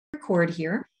record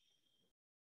here.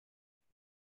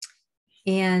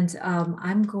 And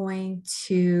I'm going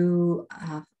to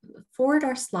forward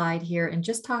our slide here and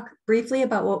just talk briefly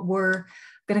about what we're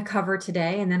going to cover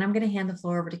today. And then I'm going to hand the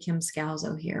floor over to Kim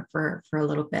Scalzo here for a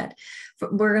little bit.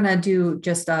 We're going to do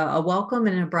just a welcome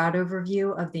and a broad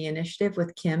overview of the initiative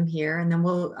with Kim here. And then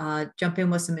we'll jump in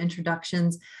with some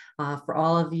introductions for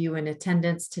all of you in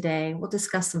attendance today. We'll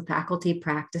discuss some faculty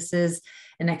practices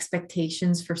and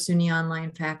expectations for SUNY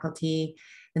Online faculty.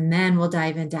 And then we'll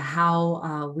dive into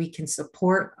how we can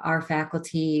support our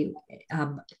faculty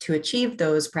to achieve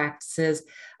those practices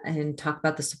and talk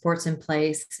about the supports in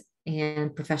place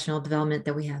and professional development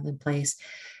that we have in place,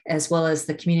 as well as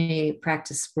the community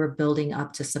practice we're building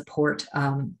up to support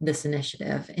this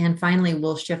initiative. And finally,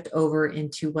 we'll shift over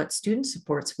into what student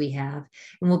supports we have.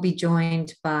 And we'll be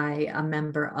joined by a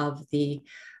member of the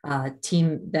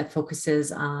team that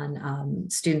focuses on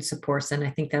student supports. And I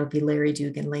think that'll be Larry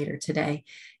Dugan later today.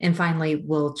 And finally,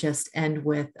 we'll just end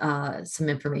with some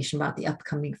information about the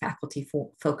upcoming faculty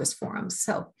focus forums.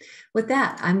 So with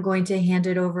that, I'm going to hand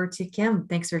it over to Kim.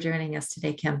 Thanks for joining us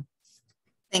today, Kim.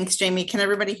 Thanks, Jamie. Can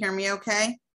everybody hear me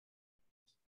okay?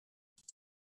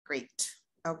 Great.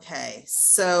 Okay.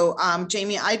 So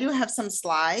Jamie, I do have some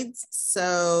slides.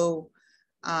 So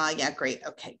yeah, great.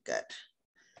 Okay, good.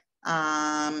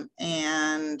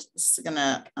 And this is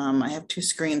gonna, I have two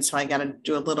screens, so I got to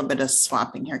do a little bit of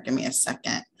swapping here. Give me a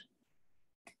second.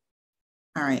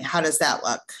 All right, how does that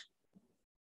look?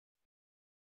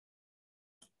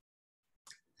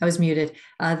 I was muted.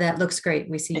 That looks great.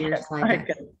 We see your slide. Right,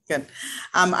 good.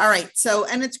 All right. So,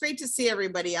 and it's great to see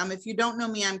everybody. If you don't know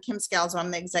me, I'm Kim Scalzo. I'm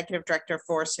the executive director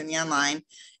for SUNY Online,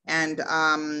 and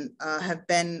have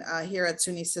been here at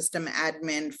SUNY System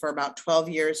Admin for about 12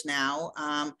 years now.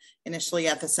 Initially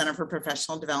at the Center for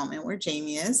Professional Development, where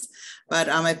Jamie is, but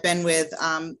I've been with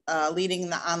leading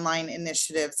the online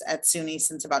initiatives at SUNY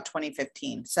since about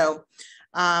 2015. So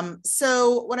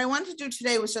what I wanted to do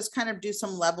today was just kind of do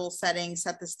some level setting,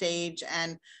 set the stage,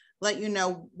 and let you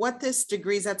know what this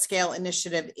Degrees at Scale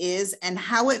initiative is and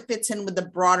how it fits in with the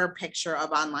broader picture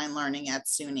of online learning at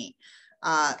SUNY.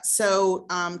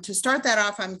 To start that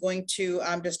off, I'm going to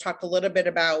just talk a little bit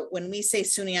about when we say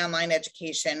SUNY Online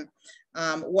Education,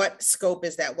 what scope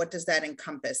is that? What does that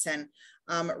encompass? And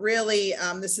really,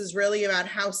 this is really about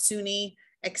how SUNY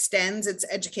extends its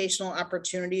educational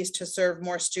opportunities to serve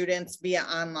more students via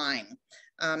online.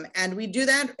 And we do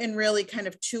that in really kind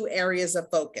of two areas of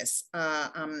focus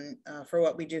for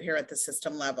what we do here at the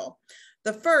system level.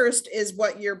 The first is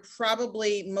what you're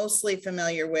probably mostly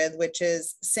familiar with, which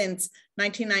is since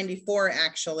 1994,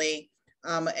 actually,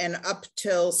 and up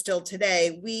till still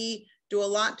today, we do a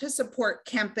lot to support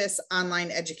campus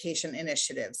online education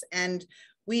initiatives. And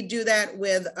we do that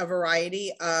with a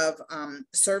variety of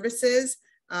services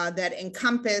that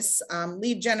encompass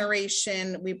lead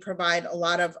generation. We provide a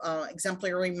lot of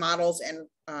exemplary models and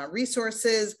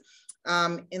resources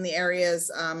in the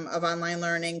areas of online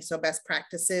learning, so best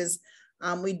practices.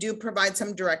 We do provide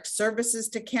some direct services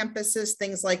to campuses,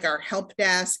 things like our help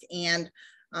desk and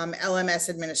LMS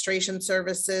administration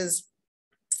services.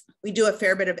 We do a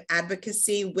fair bit of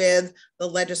advocacy with the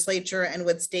legislature and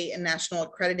with state and national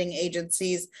accrediting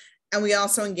agencies. And we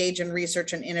also engage in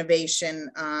research and innovation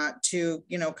to,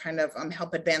 kind of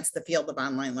help advance the field of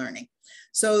online learning.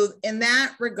 So in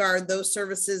that regard, those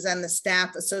services and the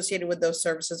staff associated with those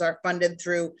services are funded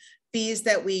through fees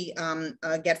that we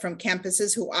get from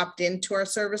campuses who opt into our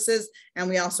services. And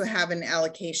we also have an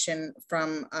allocation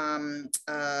from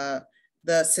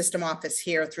the system office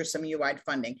here through some UI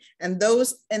funding. And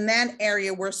those in that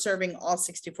area, we're serving all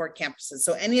 64 campuses.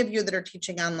 So any of you that are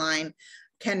teaching online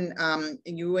can,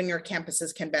 you and your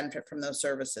campuses can benefit from those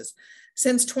services.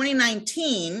 Since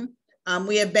 2019,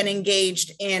 we have been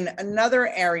engaged in another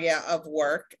area of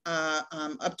work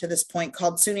up to this point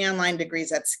called SUNY Online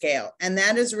Degrees at Scale. And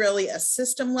that is really a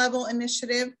system level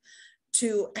initiative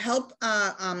to help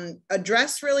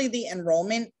address really the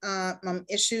enrollment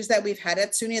issues that we've had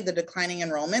at SUNY, the declining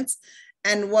enrollments.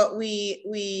 And what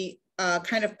we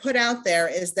kind of put out there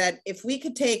is that if we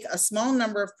could take a small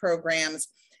number of programs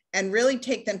and really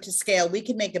take them to scale, we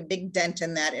could make a big dent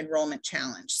in that enrollment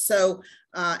challenge. So,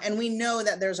 and we know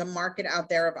that there's a market out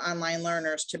there of online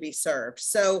learners to be served.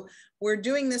 So we're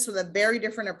doing this with a very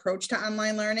different approach to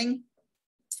online learning,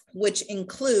 which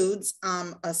includes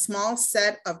a small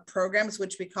set of programs,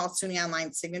 which we call SUNY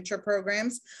Online Signature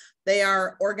Programs. They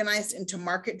are organized into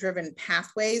market-driven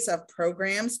pathways of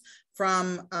programs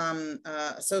from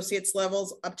associate's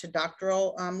levels up to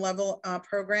doctoral level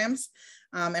programs.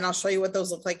 And I'll show you what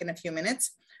those look like in a few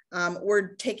minutes.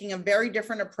 We're taking a very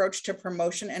different approach to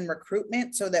promotion and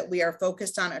recruitment so that we are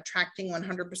focused on attracting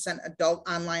 100% adult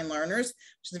online learners,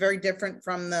 which is very different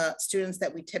from the students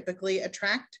that we typically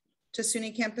attract to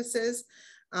SUNY campuses.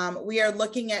 We are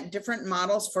looking at different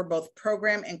models for both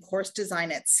program and course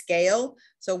design at scale.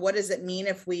 So what does it mean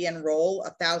if we enroll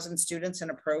 1,000 students in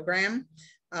a program?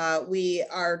 We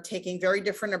are taking very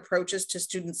different approaches to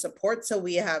student support. So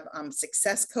we have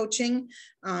success coaching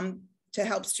to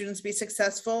help students be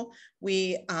successful.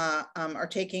 We are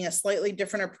taking a slightly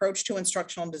different approach to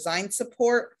instructional design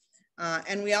support.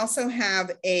 And we also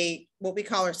have what we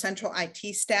call our central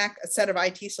IT stack, a set of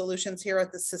IT solutions here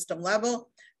at the system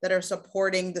level that are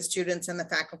supporting the students and the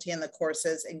faculty and the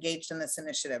courses engaged in this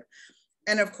initiative.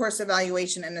 And of course,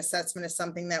 evaluation and assessment is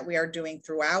something that we are doing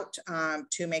throughout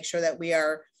to make sure that we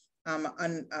are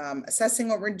assessing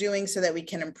what we're doing so that we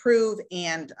can improve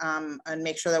and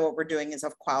make sure that what we're doing is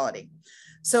of quality.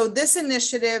 So this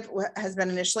initiative has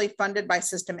been initially funded by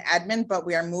system admin, but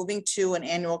we are moving to an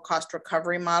annual cost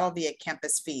recovery model via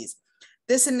campus fees.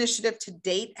 This initiative to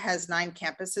date has 9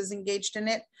 campuses engaged in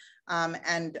it.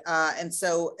 And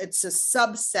so it's a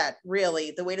subset,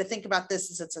 really. The way to think about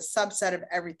this is it's a subset of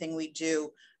everything we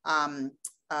do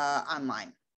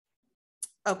online.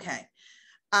 Okay.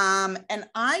 And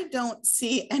I don't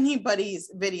see anybody's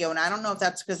video, and I don't know if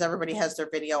that's because everybody has their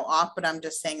video off, but I'm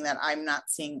just saying that I'm not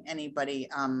seeing anybody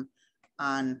on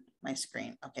my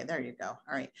screen. Okay, there you go.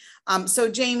 All right.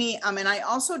 So Jamie, and I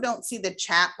also don't see the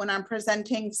chat when I'm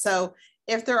presenting. So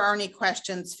if there are any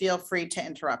questions, feel free to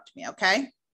interrupt me,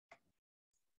 okay?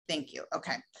 Thank you.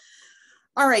 Okay.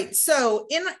 All right. So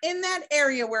in that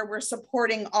area where we're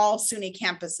supporting all SUNY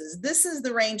campuses, this is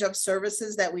the range of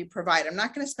services that we provide. I'm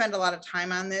not going to spend a lot of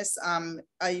time on this.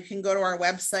 You can go to our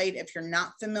website if you're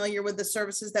not familiar with the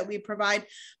services that we provide,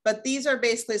 but these are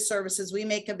basically services we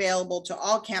make available to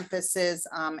all campuses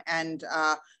and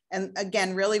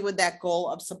again, really with that goal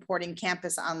of supporting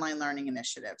campus online learning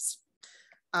initiatives.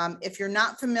 If you're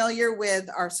not familiar with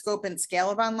our scope and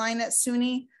scale of online at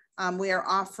SUNY, we are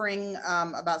offering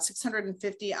about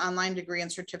 650 online degree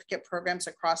and certificate programs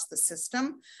across the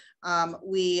system.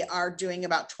 We are doing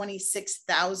about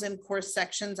 26,000 course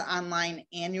sections online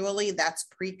annually. That's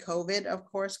pre-COVID, of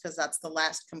course, because that's the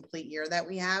last complete year that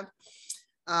we have.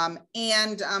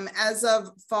 As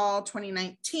of fall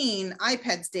 2019,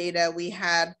 IPEDS data, we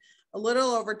had a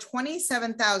little over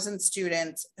 27,000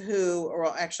 students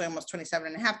or actually almost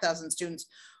 27,500 students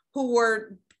who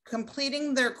were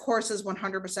completing their courses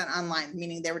 100% online,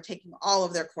 meaning they were taking all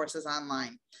of their courses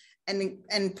online.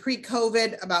 And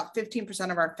pre-COVID, about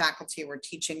 15% of our faculty were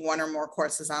teaching 1 or more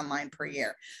courses online per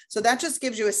year. So that just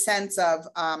gives you a sense of,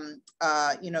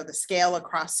 the scale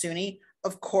across SUNY.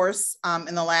 Of course,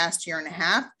 in the last year and a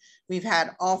half, we've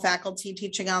had all faculty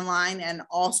teaching online and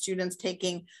all students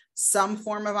taking some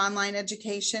form of online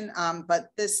education. But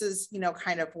this is,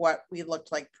 kind of what we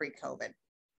looked like pre-COVID.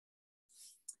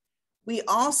 We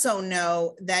also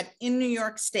know that in New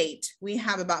York State, we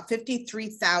have about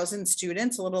 53,000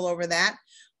 students, a little over that,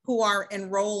 who are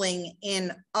enrolling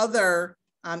in other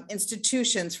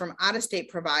institutions from out-of-state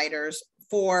providers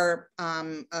for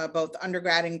both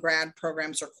undergrad and grad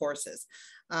programs or courses.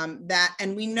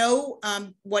 And we know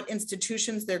what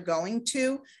institutions they're going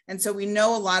to. And so we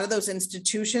know a lot of those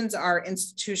institutions are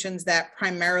institutions that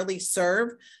primarily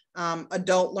serve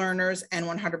adult learners and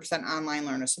 100% online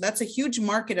learners. So that's a huge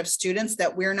market of students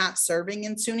that we're not serving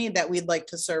in SUNY that we'd like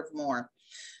to serve more.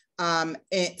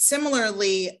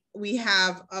 Similarly, we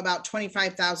have about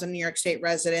 25,000 New York State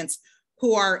residents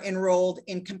who are enrolled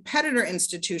in competitor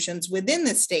institutions within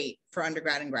the state for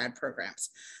undergrad and grad programs.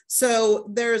 So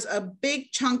there's a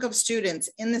big chunk of students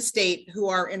in the state who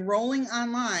are enrolling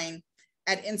online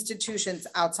at institutions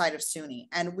outside of SUNY.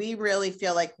 And we really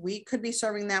feel like we could be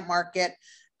serving that market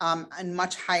in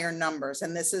much higher numbers.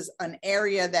 And this is an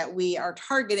area that we are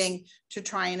targeting to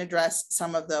try and address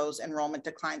some of those enrollment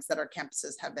declines that our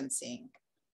campuses have been seeing.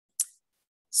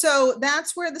 So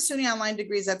that's where the SUNY Online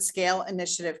Degrees at Scale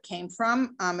initiative came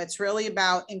from. It's really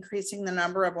about increasing the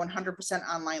number of 100%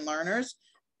 online learners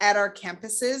at our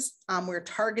campuses. We're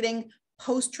targeting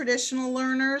post-traditional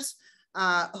learners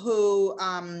who,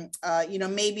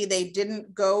 maybe they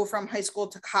didn't go from high school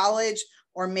to college,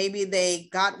 or maybe they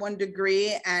got one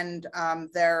degree and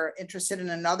they're interested in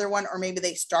another one, or maybe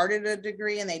they started a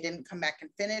degree and they didn't come back and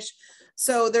finish.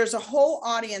 So there's a whole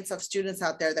audience of students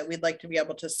out there that we'd like to be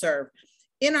able to serve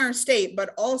in our state,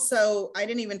 but also, I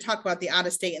didn't even talk about the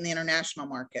out-of-state and the international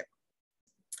market.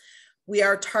 We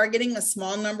are targeting a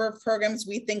small number of programs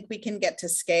we think we can get to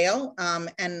scale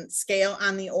and scale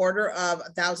on the order of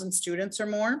 1,000 students or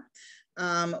more.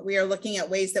 We are looking at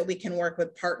ways that we can work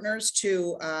with partners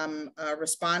to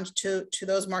respond to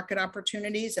those market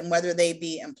opportunities, and whether they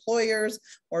be employers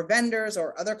or vendors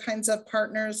or other kinds of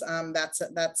partners,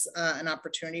 that's an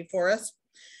opportunity for us.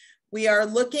 We are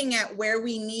looking at where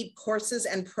we need courses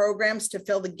and programs to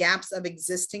fill the gaps of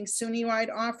existing SUNY-wide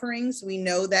offerings. We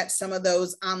know that some of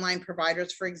those online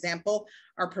providers, for example,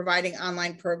 are providing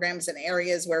online programs in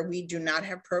areas where we do not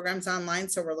have programs online,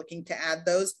 so we're looking to add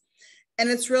those. And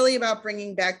it's really about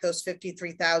bringing back those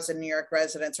 53,000 New York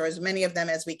residents, or as many of them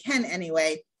as we can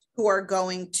anyway, who are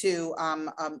going to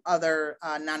other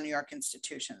non-New York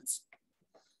institutions.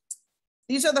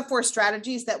 These are the 4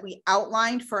 strategies that we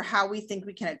outlined for how we think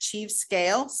we can achieve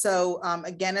scale. So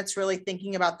again, it's really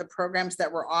thinking about the programs that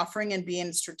we're offering and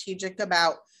being strategic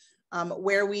about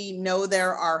where we know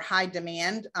there are high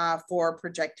demand for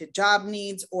projected job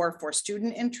needs or for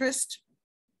student interest.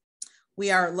 We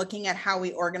are looking at how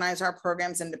we organize our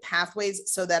programs into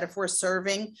pathways so that if we're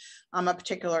serving a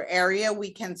particular area,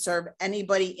 we can serve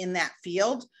anybody in that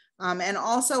field. And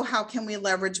also, how can we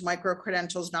leverage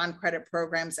micro-credentials, non-credit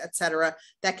programs, et cetera,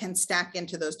 that can stack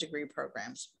into those degree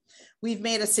programs. We've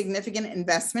made a significant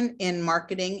investment in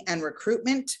marketing and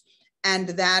recruitment, and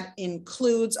that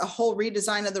includes a whole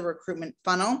redesign of the recruitment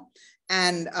funnel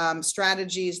and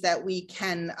strategies that we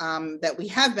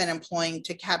have been employing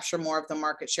to capture more of the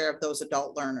market share of those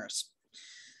adult learners.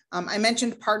 I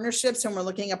mentioned partnerships, and we're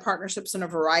looking at partnerships in a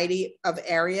variety of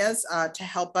areas to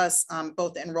help us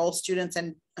both enroll students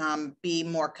and be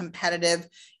more competitive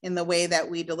in the way that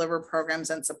we deliver programs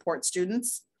and support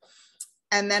students.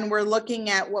 And then we're looking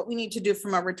at what we need to do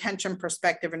from a retention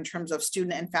perspective in terms of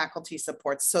student and faculty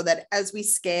supports, so that as we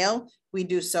scale, we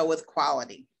do so with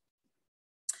quality.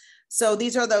 So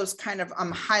these are those kind of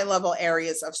high level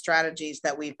areas of strategies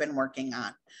that we've been working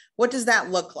on. What does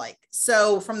that look like?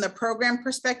 So from the program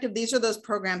perspective, these are those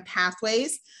program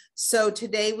pathways. So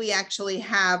today we actually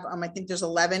have, I think there's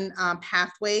 11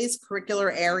 pathways,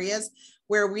 curricular areas,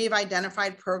 where we've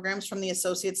identified programs from the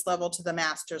associate's level to the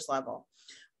master's level.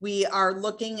 We are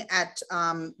looking at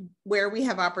where we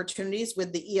have opportunities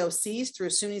with the EOCs through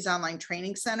SUNY's Online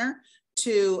Training Center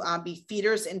to be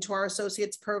feeders into our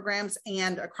associates programs.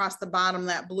 And across the bottom,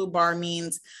 that blue bar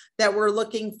means that we're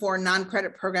looking for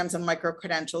non-credit programs and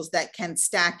micro-credentials that can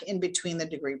stack in between the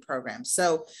degree programs.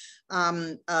 So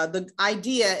the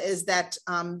idea is that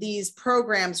these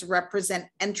programs represent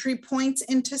entry points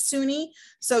into SUNY.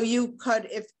 So you could,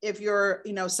 if you're,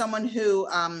 someone who,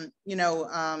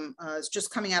 is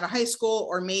just coming out of high school,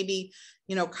 or maybe,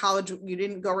 college, you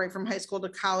didn't go right from high school to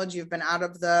college, you've been out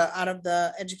of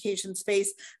the education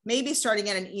space, maybe starting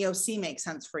at an EOC makes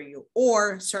sense for you,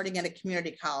 or starting at a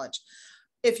community college.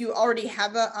 If you already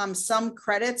have some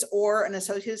credits or an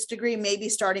associate's degree, maybe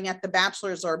starting at the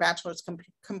bachelor's or bachelor's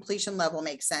completion level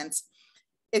makes sense.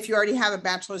 If you already have a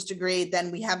bachelor's degree,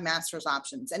 then we have master's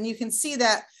options. And you can see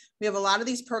that we have a lot of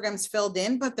these programs filled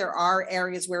in, but there are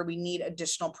areas where we need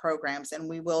additional programs, and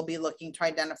we will be looking to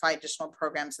identify additional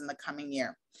programs in the coming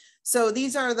year. So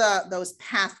these are those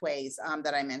pathways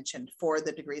that I mentioned for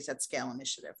the Degrees at Scale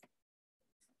initiative.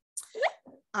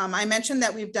 I mentioned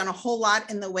that we've done a whole lot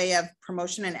in the way of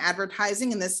promotion and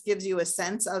advertising, and this gives you a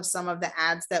sense of some of the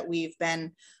ads that we've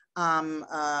been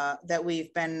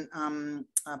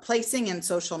placing in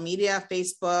social media,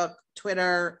 Facebook,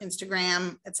 Twitter,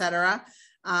 Instagram, etc.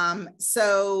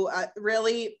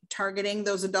 Really targeting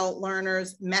those adult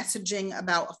learners, messaging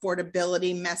about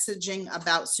affordability, messaging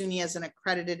about SUNY as an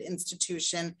accredited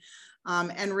institution,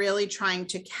 and really trying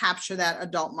to capture that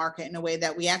adult market in a way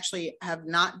that we actually have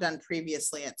not done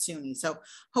previously at SUNY. So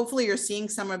hopefully you're seeing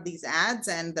some of these ads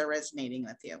and they're resonating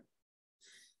with you.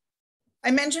 I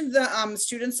mentioned the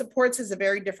student supports is a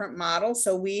very different model.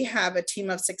 So we have a team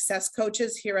of success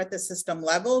coaches here at the system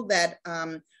level that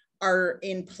are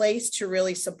in place to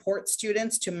really support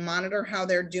students, to monitor how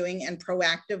they're doing and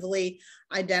proactively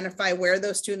identify where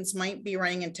those students might be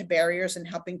running into barriers and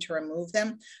helping to remove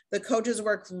them. The coaches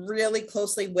work really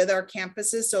closely with our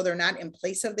campuses, so they're not in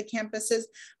place of the campuses,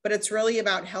 but it's really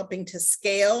about helping to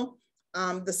scale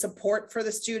the support for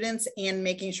the students and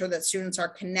making sure that students are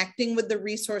connecting with the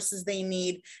resources they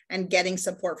need and getting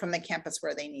support from the campus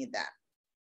where they need that.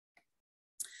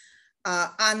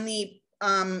 On the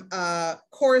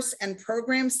course and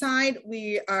program side,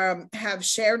 we have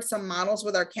shared some models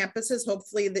with our campuses.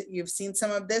 Hopefully that you've seen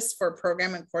some of this for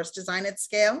program and course design at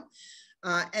scale.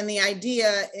 And the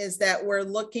idea is that we're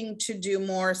looking to do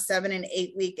more 7- and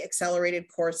 8-week accelerated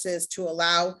courses to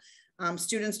allow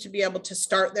students to be able to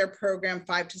start their program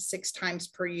 5 to 6 times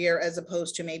per year, as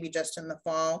opposed to maybe just in the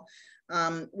fall.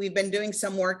 We've been doing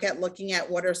some work at looking at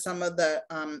what are some of the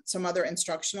some other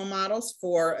instructional models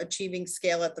for achieving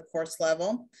scale at the course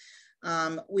level.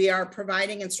 We are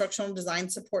providing instructional design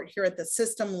support here at the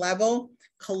system level,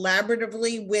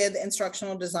 collaboratively with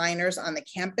instructional designers on the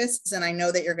campus. And I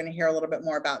know that you're going to hear a little bit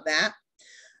more about that.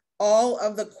 All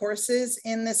of the courses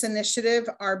in this initiative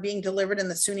are being delivered in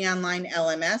the SUNY Online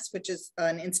LMS, which is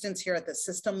an instance here at the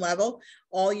system level,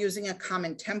 all using a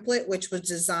common template, which was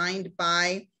designed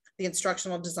by the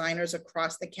instructional designers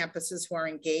across the campuses who are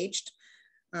engaged.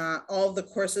 All of the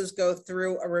courses go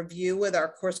through a review with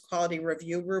our course quality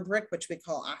review rubric, which we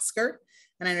call OSCAR.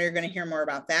 And I know you're going to hear more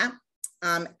about that.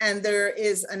 And there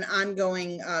is an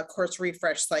ongoing course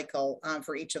refresh cycle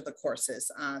for each of the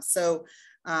courses.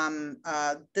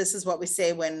 This is what we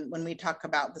say when we talk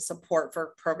about the support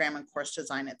for program and course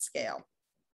design at scale.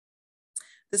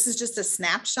 This is just a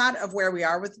snapshot of where we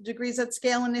are with the Degrees at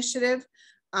Scale initiative.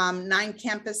 9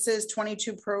 campuses,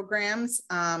 22 programs.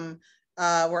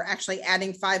 We're actually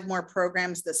adding 5 more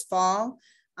programs this fall.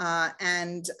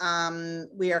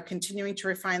 We are continuing to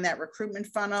refine that recruitment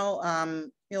funnel.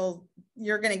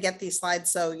 You're going to get these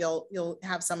slides, so you'll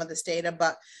have some of this data,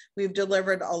 but we've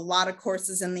delivered a lot of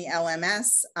courses in the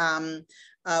LMS.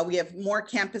 We have more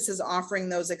campuses offering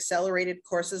those accelerated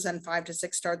courses and 5 to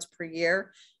 6 starts per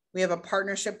year. We have a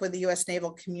partnership with the U.S.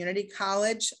 Naval Community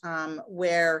College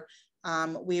where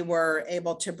we were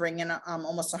able to bring in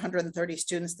almost 130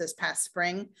 students this past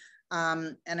spring.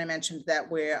 And I mentioned that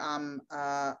we're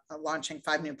launching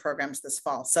 5 new programs this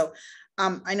fall. So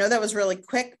I know that was really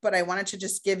quick, but I wanted to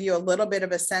just give you a little bit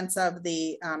of a sense of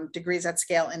the Degrees at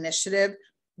Scale initiative,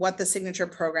 what the signature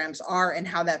programs are, and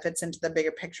how that fits into the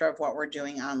bigger picture of what we're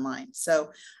doing online.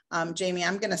 So Jamie,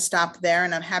 I'm going to stop there,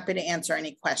 and I'm happy to answer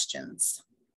any questions.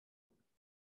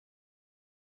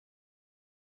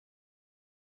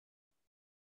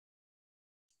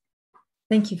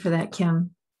 Thank you for that,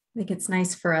 Kim. I think it's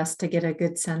nice for us to get a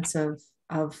good sense of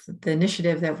the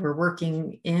initiative that we're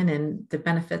working in and the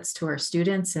benefits to our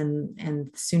students and the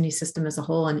SUNY system as a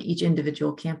whole and each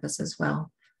individual campus as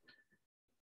well.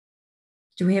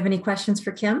 Do we have any questions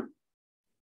for Kim?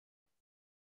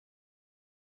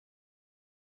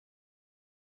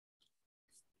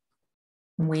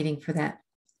 I'm waiting for that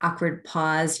awkward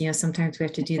pause. You know, sometimes we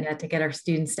have to do that to get our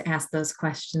students to ask those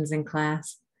questions in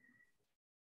class.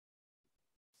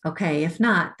 Okay, if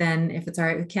not, then if it's all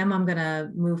right with Kim, I'm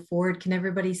gonna move forward. Can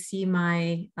everybody see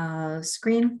my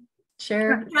screen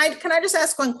share? Can I just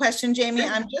ask one question, Jamie?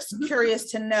 I'm just curious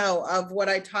to know of what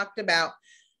I talked about.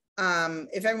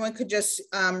 If everyone could just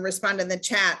respond in the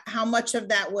chat, how much of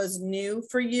that was new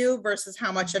for you versus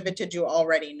how much of it did you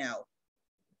already know?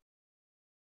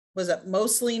 Was it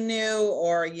mostly new,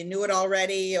 or you knew it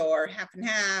already, or half and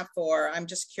half, or I'm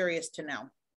just curious to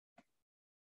know.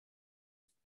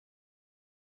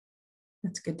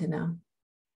 That's good to know.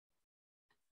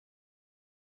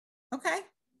 Okay,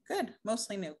 good.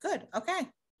 Mostly new. Good. Okay.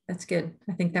 That's good.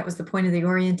 I think that was the point of the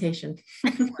orientation.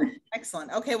 Excellent.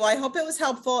 Excellent. Okay. Well, I hope it was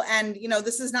helpful. And, you know,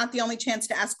 this is not the only chance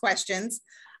to ask questions.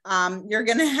 You're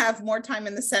going to have more time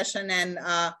in the session, and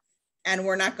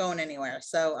we're not going anywhere.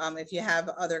 So if you have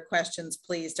other questions,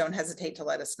 please don't hesitate to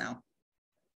let us know.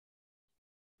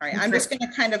 All right. I'm just going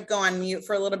to kind of go on mute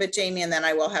for a little bit, Jamie, and then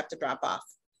I will have to drop off.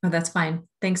 Oh, that's fine.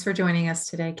 Thanks for joining us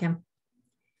today, Kim.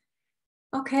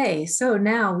 Okay, so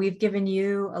now we've given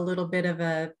you a little bit of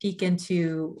a peek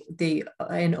into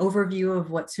an overview of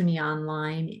what SUNY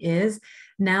Online is.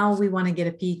 Now we want to get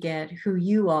a peek at who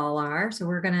you all are. So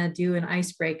we're going to do an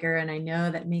icebreaker, and I know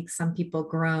that makes some people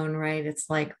groan, right? It's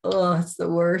like, oh, it's the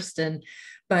worst.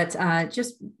 But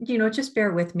just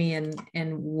bear with me,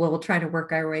 and we'll try to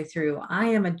work our way through. I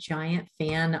am a giant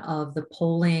fan of the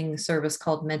polling service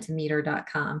called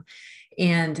Mentimeter.com.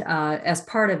 And as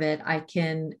part of it, I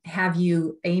can have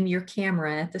you aim your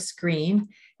camera at the screen,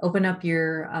 open up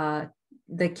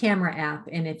the camera app,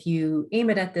 and if you aim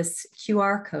it at this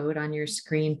QR code on your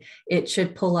screen, it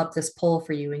should pull up this poll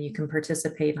for you, and you can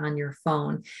participate on your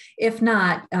phone. If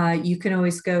not, you can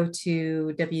always go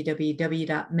to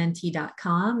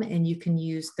www.menti.com, and you can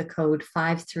use the code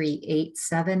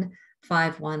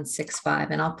 53875165,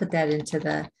 and I'll put that into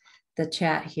the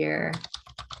chat here.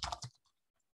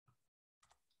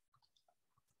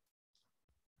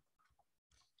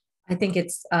 I think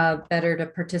it's better to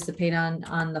participate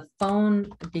on the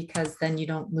phone, because then you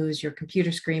don't lose your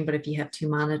computer screen. But if you have 2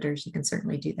 monitors, you can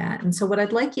certainly do that. And so what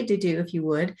I'd like you to do, if you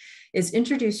would, is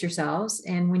introduce yourselves.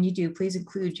 And when you do, please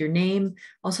include your name,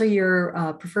 also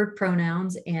your preferred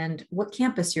pronouns, and what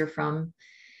campus you're from.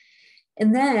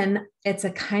 And then it's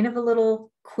a kind of a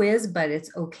little quiz, but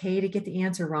it's okay to get the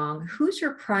answer wrong. Who's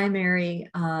your primary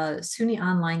SUNY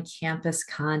Online campus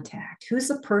contact? Who's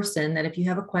the person that if you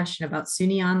have a question about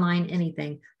SUNY Online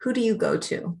anything, who do you go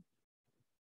to?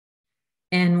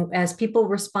 And as people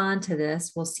respond to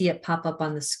this, we'll see it pop up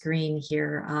on the screen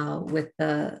here um, with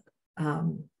the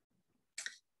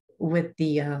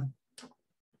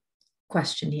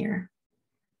question here.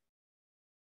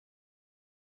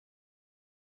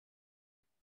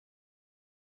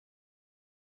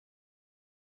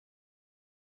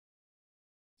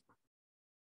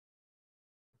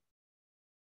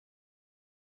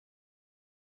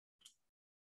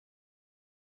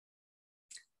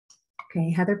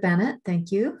 Okay, Heather Bennett,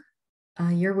 thank you.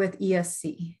 You're with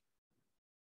ESC.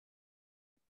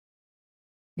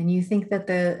 And you think that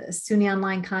the SUNY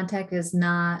Online contact is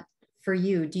not for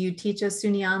you. Do you teach a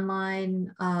SUNY Online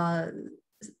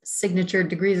signature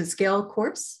degrees at scale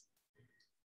course,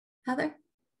 Heather?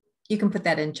 You can put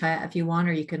that in chat if you want,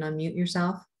 or you can unmute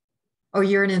yourself. Or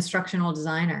you're an instructional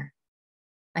designer.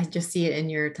 I just see it in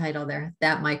your title there.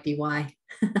 That might be why.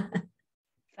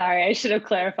 Sorry, I should have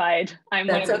clarified. I'm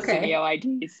That's one of the okay. studio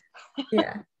IDs.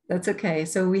 Yeah, that's okay.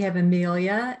 So we have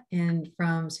Amelia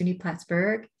from SUNY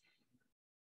Plattsburgh.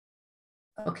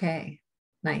 Okay,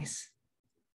 nice.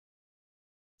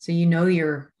 So you know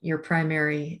your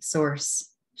primary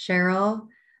source, Cheryl,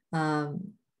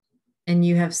 and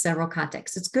you have several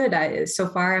contacts. It's good. So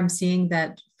far, I'm seeing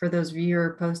that for those of you who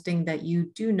are posting that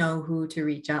you do know who to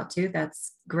reach out to.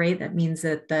 That's great. That means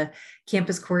that the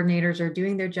campus coordinators are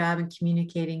doing their job and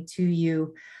communicating to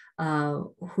you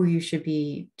who you should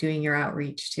be doing your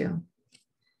outreach to.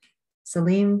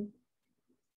 Salim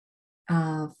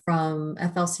from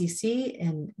FLCC,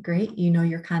 and great, you know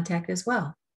your contact as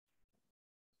well.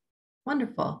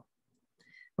 Wonderful.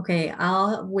 Okay,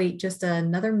 I'll wait just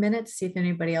another minute to see if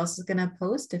anybody else is going to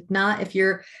post. If not, if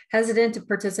you're hesitant to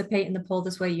participate in the poll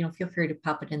this way, feel free to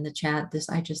pop it in the chat.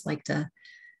 I just like to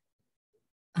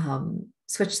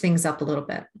switch things up a little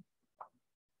bit.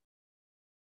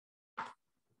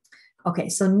 Okay,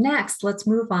 so next, let's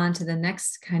move on to the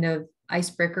next kind of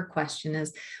icebreaker question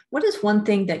is, what is one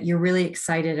thing that you're really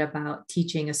excited about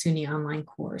teaching a SUNY online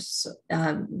course?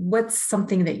 What's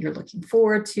something that you're looking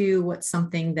forward to? What's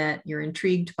something that you're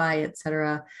intrigued by, et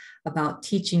cetera, about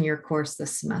teaching your course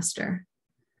this semester?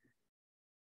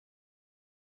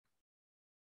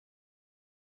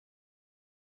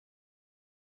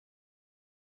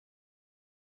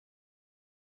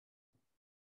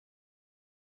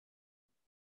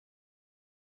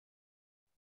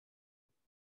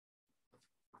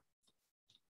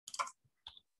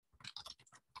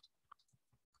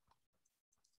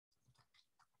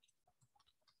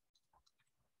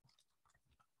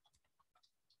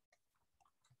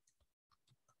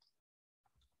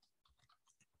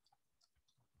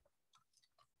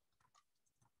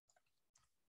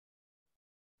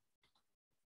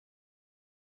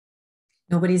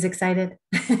 Nobody's excited?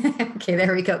 Okay,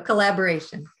 there we go.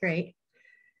 Collaboration, great.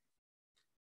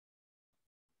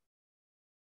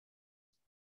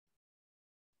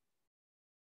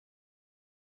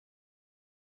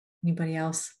 Anybody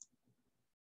else?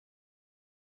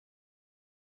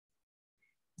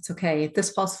 It's okay. If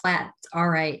this falls flat, it's all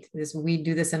right. We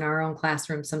do this in our own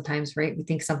classroom sometimes, right? We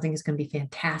think something is going to be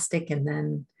fantastic, and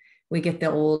then we get the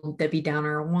old Debbie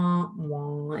Downer, wah,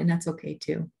 wah, and that's okay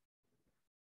too.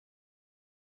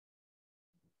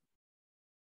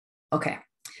 Okay,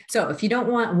 so if you don't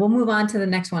want, we'll move on to the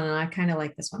next one, and I kind of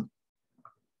like this one.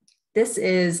 This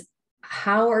is,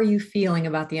 how are you feeling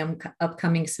about the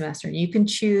upcoming semester? You can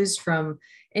choose from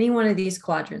any one of these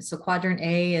quadrants. So quadrant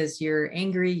A is you're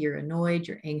angry, you're annoyed,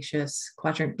 you're anxious.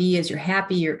 Quadrant B is you're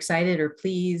happy, you're excited or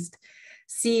pleased.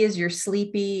 C is you're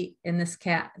sleepy. And this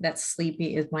cat that's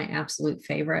sleepy is my absolute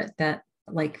favorite. That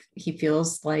like he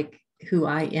feels like who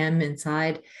I am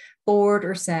inside, bored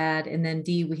or sad. And then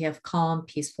D, we have calm,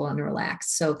 peaceful, and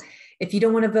relaxed. So if you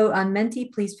don't want to vote on Menti,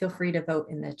 please feel free to vote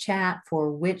in the chat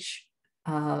for which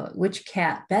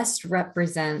cat best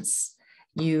represents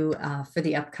you for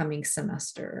the upcoming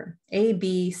semester. A,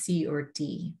 B, C, or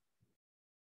D?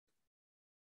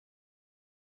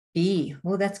 B.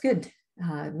 Well, that's good.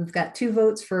 We've got 2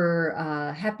 votes for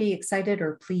happy, excited,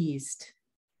 or pleased.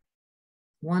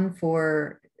 1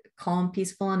 for calm,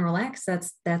 peaceful, and relaxed.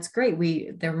 That's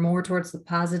great. They're more towards the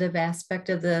positive aspect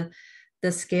of the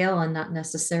scale and not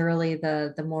necessarily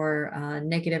the more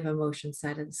negative emotion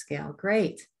side of the scale.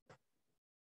 Great.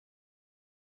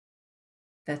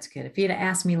 That's good. If you'd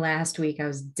asked me last week, I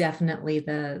was definitely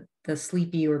the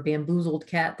sleepy or bamboozled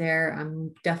cat there.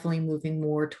 I'm definitely moving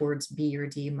more towards B or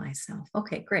D myself.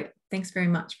 Okay, great. Thanks very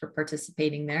much for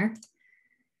participating there.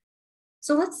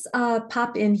 So let's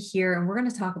pop in here and we're going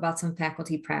to talk about some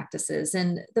faculty practices.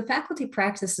 And the faculty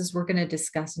practices we're going to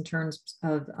discuss in terms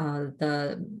of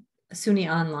the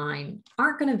SUNY Online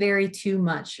aren't going to vary too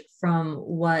much from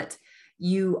what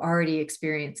you already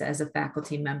experience as a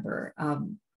faculty member.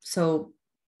 So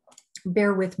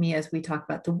bear with me as we talk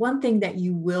about the one thing that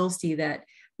you will see that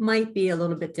might be a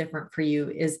little bit different for you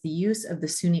is the use of the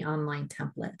SUNY Online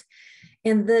template.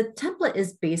 And the template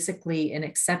is basically an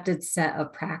accepted set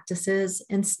of practices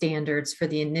and standards for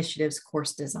the initiative's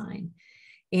course design.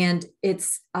 And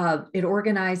it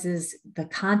organizes the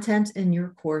content in your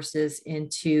courses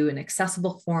into an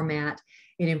accessible format.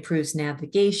 It improves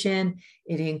navigation.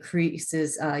 It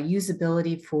increases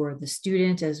usability for the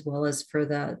student as well as for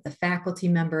the faculty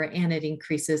member, and it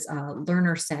increases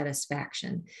learner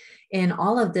satisfaction. And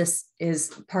all of this is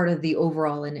part of the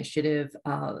overall initiative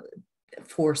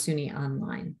for SUNY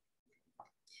Online.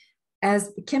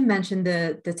 As Kim mentioned,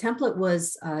 the template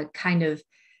was kind of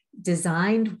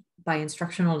designed by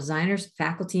instructional designers,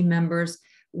 faculty members,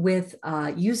 with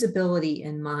usability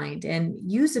in mind. And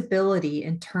usability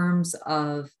in terms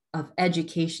of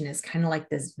education is kind of like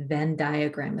this Venn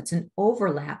diagram. It's an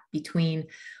overlap between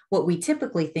what we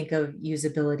typically think of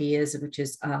usability is, which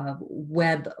is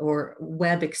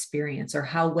web experience, or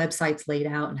how websites laid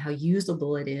out and how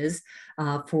usable it is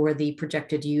for the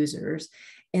projected users.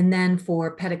 And then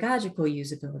for pedagogical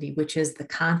usability, which is the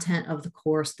content of the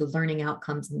course, the learning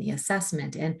outcomes, and the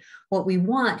assessment. And what we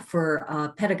want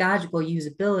for pedagogical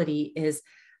usability is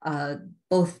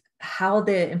both how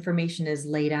the information is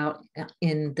laid out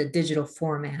in the digital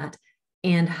format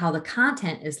and how the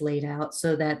content is laid out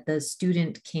so that the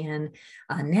student can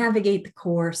navigate the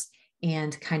course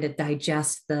and kind of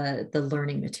digest the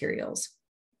learning materials.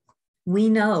 We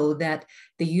know that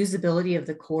the usability of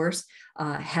the course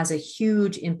has a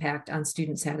huge impact on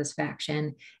student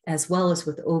satisfaction, as well as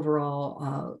with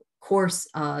overall course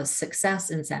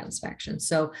success and satisfaction.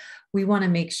 So we want to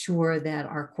make sure that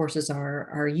our courses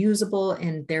are usable,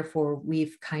 and therefore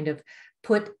we've kind of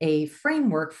put a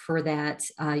framework for that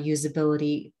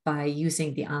usability by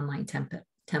using the online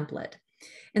template.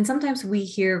 And sometimes we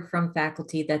hear from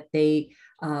faculty that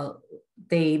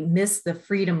they miss the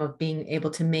freedom of being able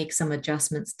to make some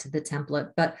adjustments to the template.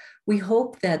 But we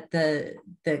hope that the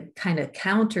kind of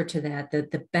counter to that,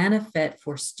 the benefit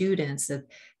for students of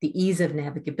the ease of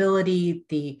navigability,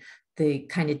 the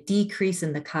kind of decrease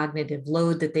in the cognitive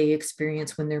load that they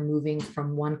experience when they're moving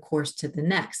from one course to the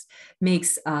next,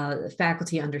 makes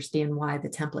faculty understand why the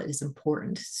template is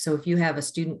important. So if you have a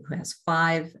student who has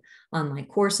 5 online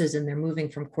courses and they're moving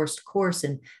from course to course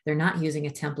and they're not using a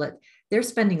template, they're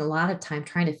spending a lot of time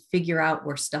trying to figure out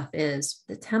where stuff is.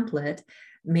 The template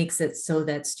makes it so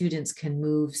that students can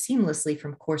move seamlessly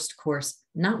from course to course,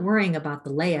 not worrying about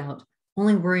the layout,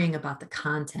 only worrying about the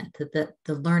content,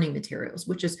 the learning materials,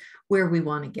 which is where we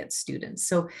want to get students.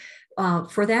 So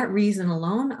for that reason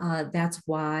alone, that's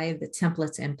why the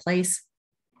template's in place.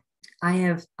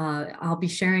 I'll be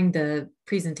sharing the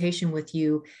presentation with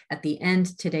you at the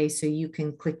end today, so you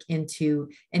can click into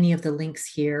any of the links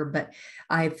here, but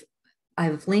I've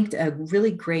linked a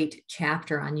really great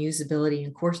chapter on usability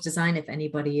and course design. If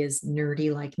anybody is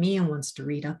nerdy like me and wants to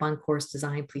read up on course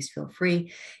design, please feel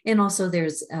free. And also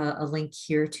there's a link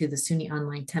here to the SUNY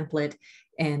Online template,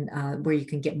 and where you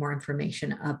can get more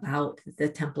information about the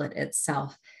template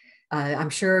itself. I'm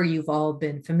sure you've all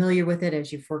been familiar with it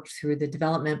as you've worked through the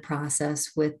development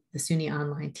process with the SUNY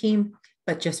Online team,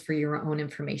 but just for your own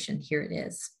information, here it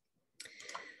is.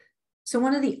 So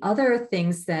one of the other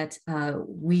things that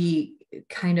we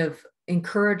kind of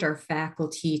encourage our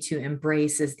faculty to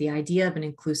embrace is the idea of an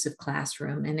inclusive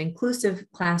classroom. And inclusive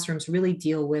classrooms really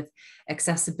deal with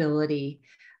accessibility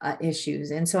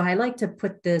issues. And so I like to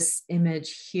put this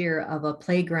image here of a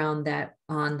playground that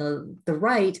on the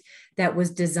right that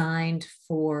was designed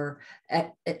for,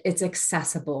 it's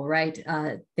accessible, right?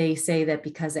 They say that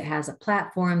because it has a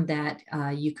platform that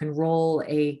you can roll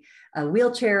a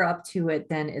wheelchair up to it,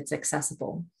 then it's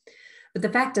accessible. But the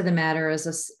fact of the matter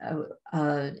is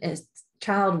a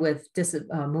child with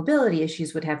mobility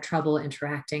issues would have trouble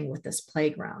interacting with this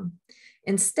playground.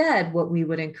 Instead, what we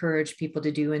would encourage people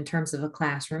to do in terms of a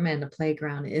classroom and a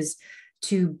playground is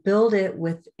to build it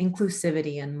with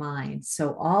inclusivity in mind.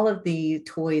 So all of the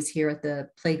toys here at the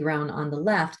playground on the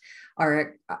left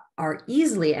are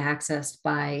easily accessed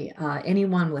by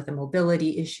anyone with a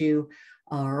mobility issue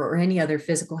or any other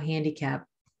physical handicap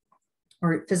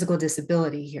or physical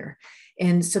disability here.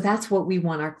 And so that's what we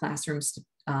want our classrooms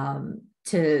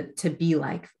to be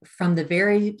like from the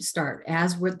very start.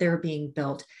 As they're being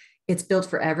built, it's built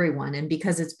for everyone. And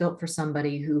because it's built for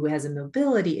somebody who has a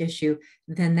mobility issue,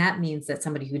 then that means that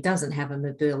somebody who doesn't have a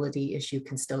mobility issue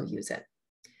can still use it.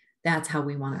 That's how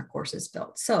we want our courses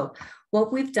built. So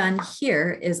what we've done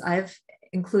here is I've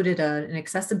included an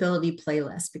accessibility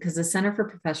playlist because the Center for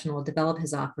Professional Development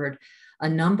has offered a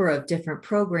number of different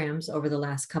programs over the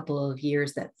last couple of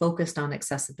years that focused on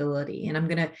accessibility. And I'm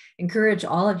going to encourage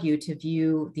all of you to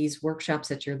view these workshops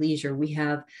at your leisure. We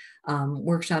have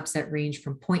workshops that range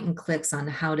from point and clicks on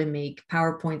how to make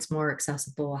PowerPoints more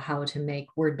accessible, how to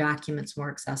make Word documents more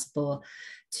accessible,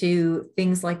 to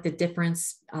things like the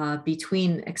difference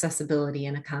between accessibility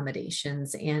and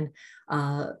accommodations, and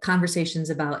conversations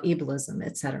about ableism,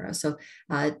 et cetera. So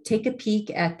take a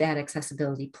peek at that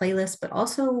accessibility playlist, but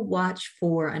also watch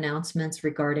for announcements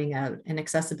regarding an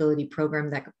accessibility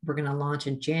program that we're going to launch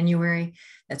in January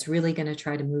that's really going to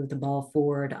try to move the ball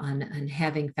forward on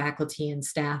having faculty and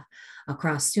staff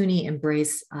across SUNY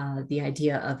embrace the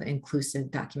idea of inclusive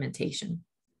documentation.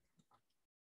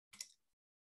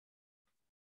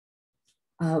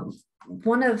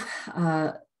 One of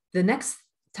the next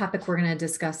topic we're going to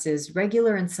discuss is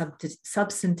regular and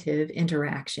substantive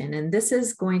interaction. And this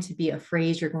is going to be a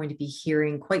phrase you're going to be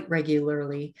hearing quite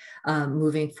regularly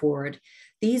moving forward.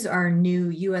 These are new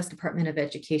U.S. Department of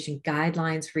Education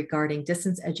guidelines regarding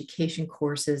distance education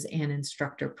courses and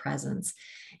instructor presence.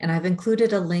 And I've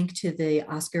included a link to the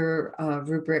Oscar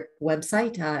rubric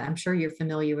website. I'm sure you're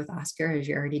familiar with Oscar, as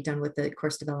you're already done with the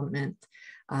course development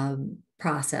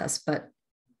process, but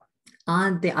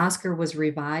the Oscar was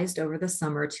revised over the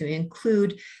summer to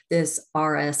include this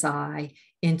RSI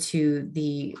into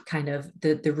the kind of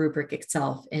the rubric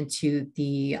itself, into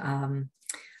the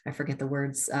I forget the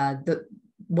words, I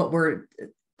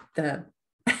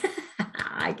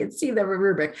can see the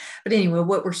rubric, but anyway,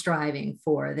 what we're striving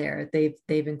for there,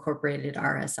 they've incorporated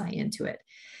RSI into it.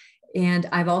 And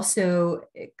I've also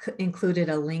included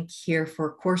a link here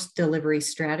for course delivery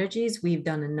strategies. We've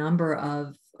done a number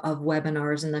of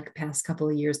webinars in the past couple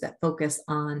of years that focus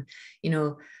on,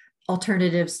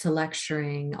 alternatives to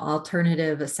lecturing,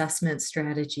 alternative assessment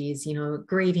strategies,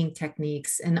 grading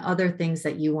techniques, and other things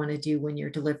that you want to do when you're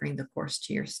delivering the course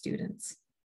to your students.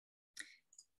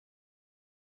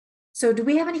 So do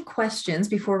we have any questions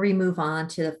before we move on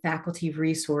to the faculty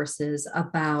resources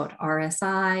about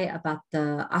RSI, about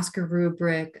the Oscar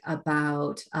rubric,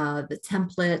 about the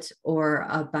template, or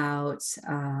about,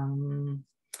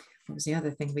 what was the other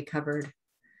thing we covered,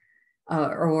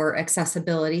 or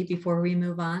accessibility before we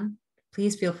move on?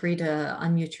 Please feel free to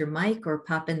unmute your mic or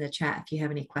pop in the chat if you have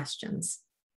any questions.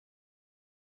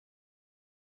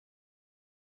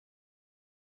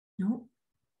 No?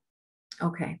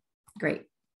 Okay, great.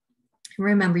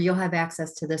 Remember, you'll have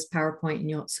access to this PowerPoint,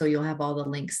 and so you'll have all the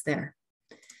links there.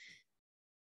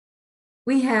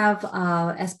 We have,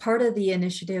 as part of the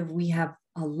initiative, we have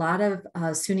a lot of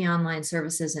SUNY online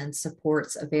services and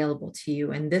supports available to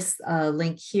you. And this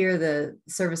link here, the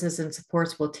services and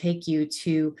supports, will take you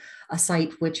to a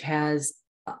site which has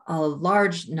a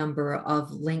large number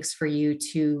of links for you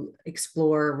to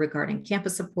explore regarding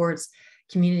campus supports,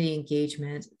 community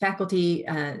engagement, faculty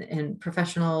and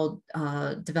professional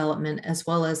development, as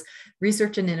well as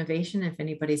research and innovation. If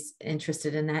anybody's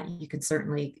interested in that, you can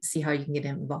certainly see how you can get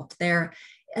involved there,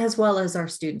 as well as our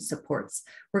student supports.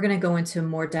 We're going to go into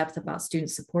more depth about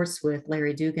student supports with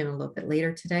Larry Dugan a little bit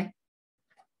later today,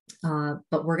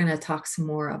 but we're going to talk some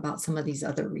more about some of these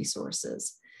other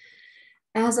resources.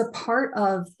 As a part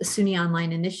of the SUNY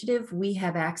Online Initiative, we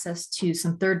have access to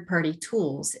some third-party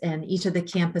tools, and each of the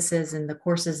campuses and the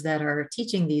courses that are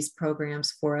teaching these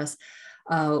programs for us,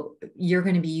 you're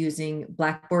going to be using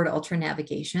Blackboard Ultra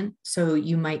Navigation. So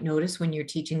you might notice when you're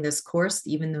teaching this course,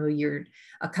 even though you're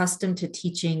accustomed to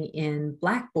teaching in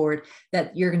Blackboard,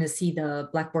 that you're going to see the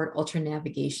Blackboard Ultra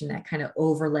Navigation, that kind of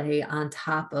overlay on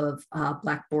top of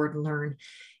Blackboard Learn.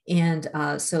 And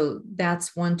so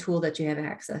that's one tool that you have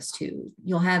access to.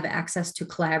 You'll have access to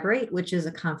Collaborate, which is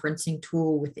a conferencing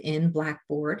tool within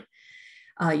Blackboard.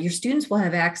 Your students will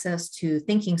have access to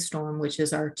Thinking Storm, which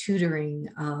is our tutoring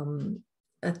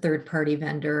a third-party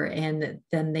vendor, and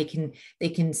then they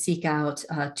can seek out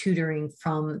tutoring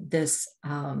from this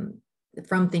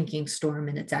from Thinking Storm,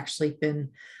 and it's actually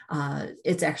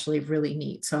really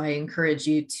neat. So I encourage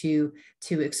you to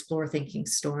explore Thinking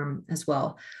Storm as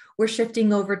well. We're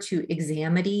shifting over to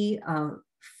Examity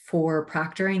for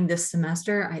proctoring this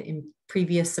semester. In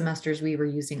previous semesters, we were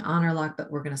using HonorLock,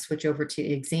 but we're going to switch over to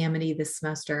Examity this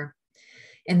semester.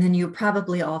 And then you're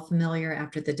probably all familiar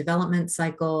after the development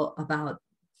cycle about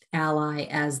Ally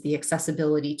as the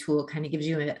accessibility tool. Kind of gives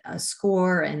you a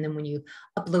score. And then when you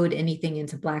upload anything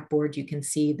into Blackboard, you can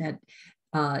see that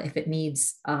If it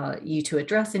needs you to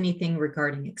address anything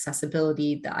regarding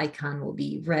accessibility, the icon will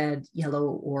be red, yellow,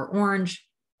 or orange.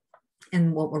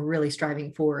 And what we're really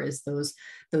striving for is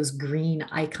those green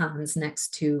icons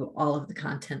next to all of the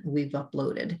content we've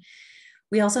uploaded.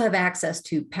 We also have access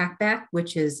to PackBack,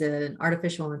 which is an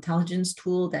artificial intelligence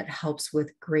tool that helps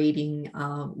with grading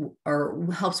or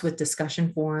helps with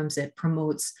discussion forums. It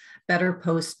promotes better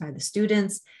posts by the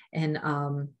students, and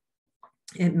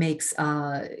it makes,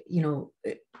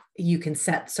 you can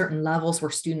set certain levels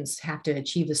where students have to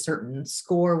achieve a certain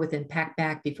score within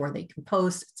PackBack before they can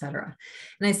post, et cetera.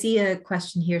 And I see a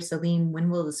question here, Celine, when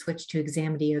will the switch to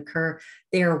Examity occur?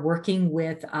 They are working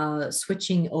with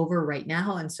switching over right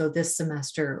now. And so this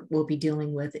semester we'll be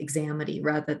dealing with Examity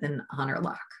rather than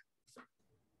HonorLock.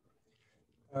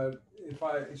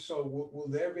 Will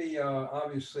there be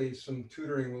obviously some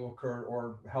tutoring will occur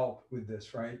or help with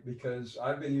this, right? Because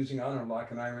I've been using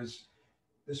HonorLock, and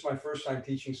this is my first time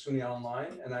teaching SUNY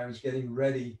online, and I was getting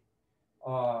ready.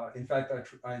 In fact,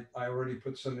 I already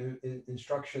put some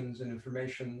instructions and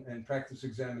information and practice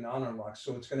exam in HonorLock.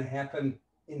 So it's going to happen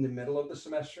in the middle of the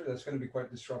semester. That's going to be quite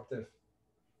disruptive.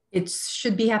 It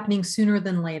should be happening sooner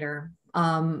than later,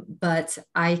 but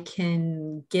I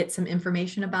can get some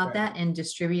information about that and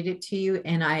distribute it to you.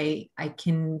 And I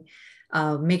can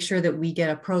make sure that we get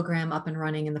a program up and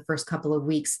running in the first couple of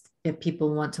weeks if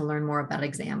people want to learn more about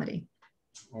Examity.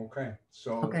 Okay.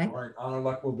 So, okay. All right,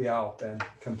 HonorLock will be out then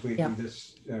completely.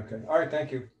 Yep. Okay. All right.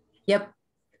 Thank you. Yep.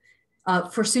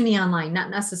 For SUNY Online, not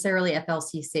necessarily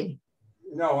FLCC.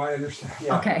 No, I understand.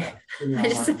 Yeah. Okay. Yeah,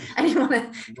 I didn't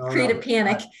want to create a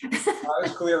panic. I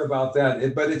was clear about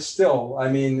that, but it's still, I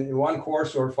mean, one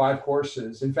course or 5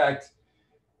 courses. In fact,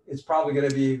 it's probably going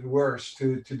to be worse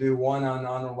to do one on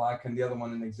HonorLock and the other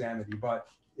one in Examity, but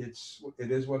it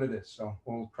is what it is. So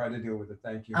we'll try to deal with it.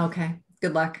 Thank you. Okay.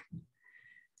 Good luck.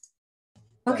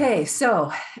 Okay,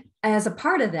 so as a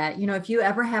part of that, if you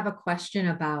ever have a question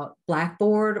about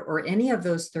Blackboard or any of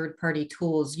those third-party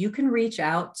tools, you can reach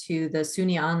out to the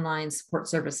SUNY Online Support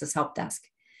Services Help Desk.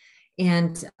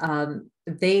 And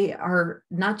they are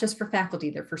not just for faculty,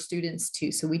 they're for students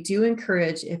too. So we do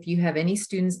encourage, if you have any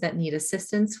students that need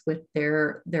assistance with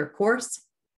their course,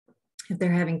 if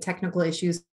they're having technical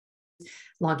issues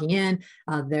logging in,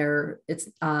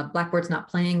 Blackboard's not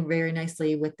playing very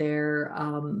nicely with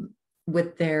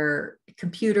their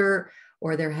computer,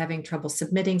 or they're having trouble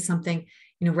submitting something,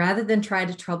 rather than try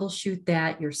to troubleshoot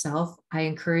that yourself, I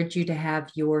encourage you to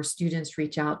have your students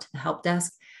reach out to the help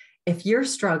desk. If you're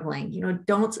struggling,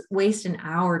 don't waste an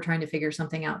hour trying to figure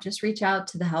something out. Just reach out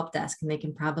to the help desk and they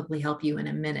can probably help you in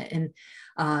a minute. And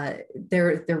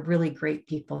they're really great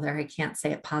people there. I can't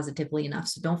say it positively enough.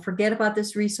 So don't forget about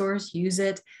this resource, use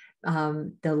it.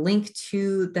 The link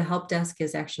to the help desk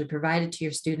is actually provided to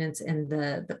your students in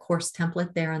the course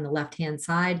template there on the left-hand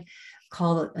side.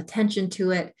 Call attention to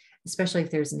it, especially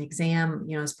if there's an exam.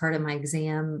 As part of my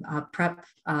exam prep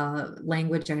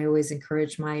language, I always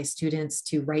encourage my students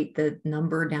to write the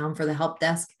number down for the help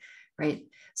desk, right?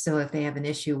 So if they have an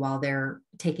issue while they're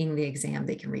taking the exam,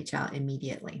 they can reach out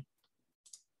immediately.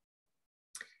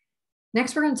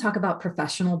 Next, we're going to talk about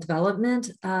professional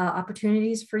development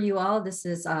opportunities for you all. This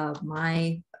is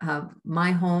my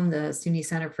home, the SUNY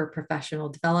Center for Professional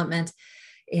Development.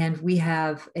 And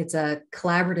it's a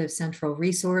collaborative central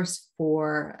resource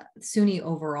for SUNY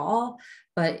overall,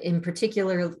 but in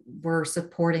particular, we're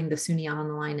supporting the SUNY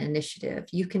Online initiative.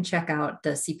 You can check out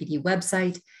the CPD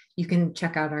website. You can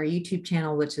check out our YouTube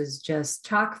channel, which is just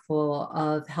chock full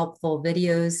of helpful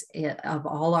videos of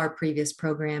all our previous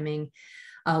programming.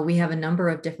 We have a number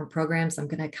of different programs. I'm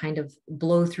going to kind of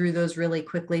blow through those really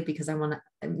quickly because I want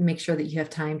to make sure that you have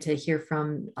time to hear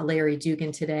from Larry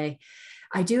Dugan today.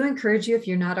 I do encourage you, if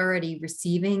you're not already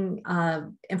receiving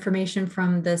information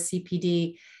from the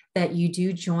CPD, that you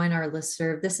do join our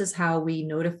listserv. This is how we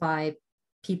notify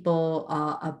people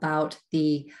about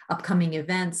the upcoming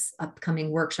events, upcoming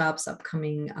workshops,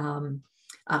 upcoming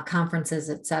conferences,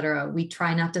 et cetera. We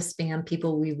try not to spam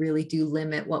people. We really do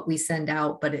limit what we send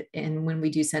out, and when we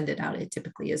do send it out, it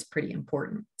typically is pretty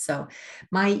important. So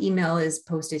my email is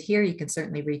posted here. You can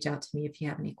certainly reach out to me if you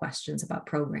have any questions about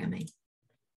programming.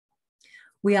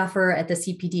 We offer at the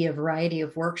CPD a variety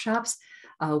of workshops.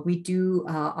 We do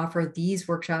offer these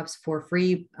workshops for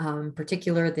free, in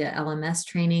particular the LMS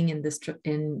training,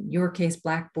 in your case,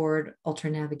 Blackboard, Ultra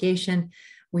Navigation.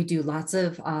 We do lots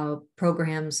of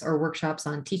programs or workshops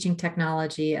on teaching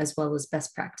technology, as well as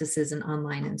best practices in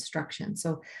online instruction.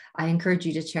 So I encourage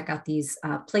you to check out these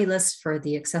playlists for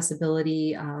the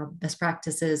accessibility best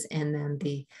practices, and then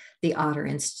the Otter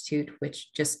Institute,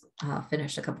 which just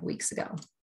finished a couple weeks ago.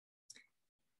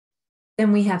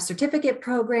 Then we have certificate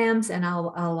programs, and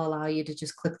I'll allow you to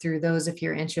just click through those if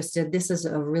you're interested. This is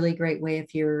a really great way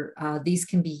if you're, these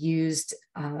can be used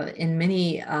in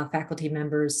many faculty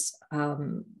members'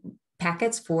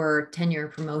 packets for tenure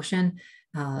promotion.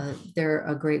 They're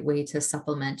a great way to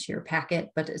supplement your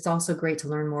packet, but it's also great to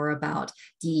learn more about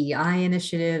DEI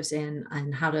initiatives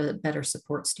and how to better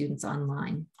support students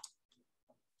online.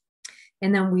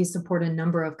 And then we support a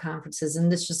number of conferences,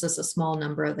 and this just is a small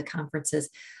number of the conferences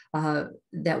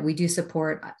that we do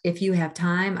support. If you have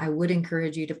time, I would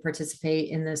encourage you to participate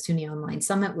in the SUNY Online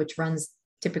Summit, which runs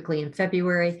typically in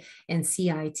February, and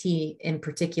CIT in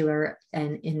particular,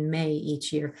 and in May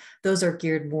each year. Those are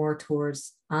geared more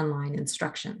towards online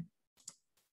instruction.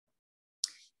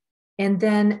 And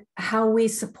then how we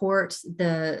support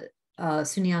the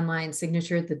SUNY Online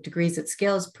Signature, the Degrees at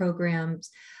Scales programs,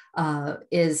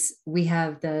 is we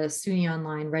have the SUNY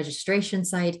Online registration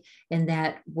site, and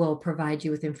that will provide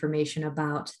you with information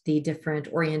about the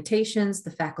different orientations,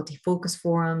 the faculty focus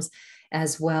forums,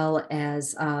 as well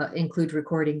as include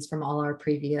recordings from all our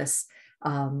previous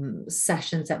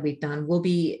sessions that we've done. We'll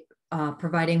be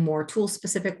providing more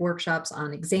tool-specific workshops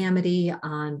on Examity,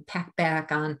 on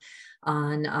Packback,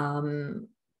 on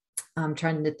I'm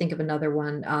trying to think of another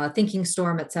one, Thinking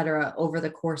Storm, et cetera, over the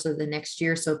course of the next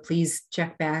year. So please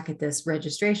check back at this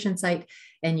registration site,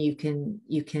 and you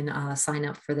can sign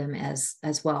up for them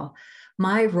as well.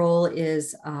 My role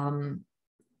is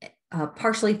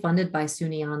partially funded by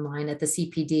SUNY Online at the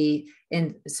CPD,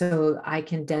 and so I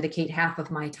can dedicate half of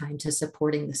my time to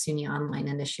supporting the SUNY Online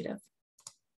initiative.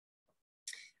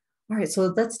 All right,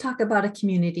 so let's talk about a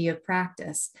community of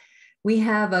practice. We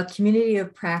have a community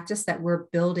of practice that we're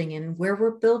building, and where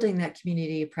we're building that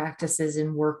community of practice is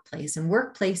in Workplace. And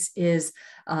Workplace is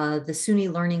the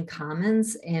SUNY Learning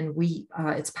Commons, and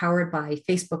it's powered by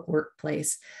Facebook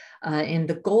Workplace. And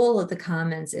the goal of the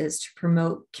Commons is to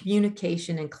promote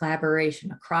communication and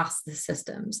collaboration across the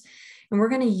systems. And we're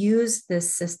going to use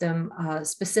this system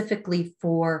specifically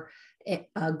for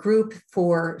a group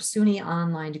for SUNY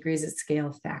Online Degrees at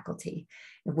Scale faculty,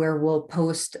 where we'll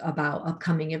post about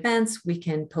upcoming events. We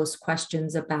can post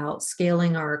questions about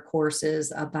scaling our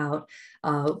courses, about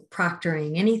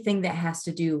proctoring, anything that has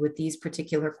to do with these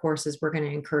particular courses. We're going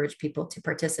to encourage people to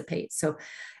participate. So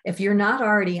if you're not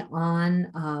already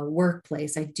on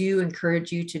Workplace, I do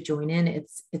encourage you to join in.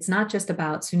 It's not just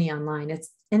about SUNY Online,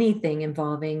 it's anything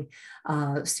involving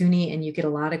SUNY, and you get a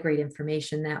lot of great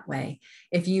information that way.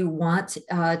 If you want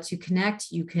to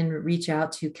connect, you can reach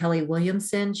out to Kelly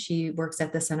Williamson. She works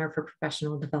at the Center for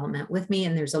Professional Development with me,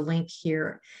 and there's a link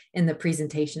here in the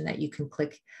presentation that you can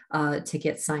click to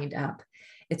get signed up.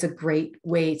 It's a great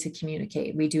way to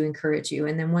communicate. We do encourage you.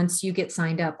 And then once you get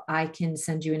signed up, I can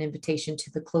send you an invitation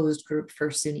to the closed group for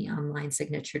SUNY Online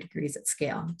Signature Degrees at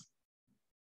Scale.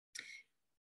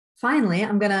 Finally,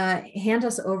 I'm going to hand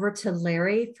us over to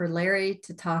Larry for Larry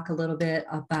to talk a little bit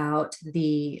about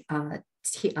the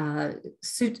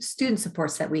student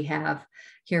supports that we have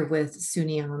here with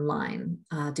SUNY Online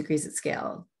Degrees at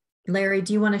Scale. Larry,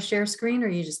 do you want to share screen, or are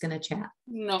you just going to chat?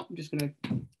 No, I'm just going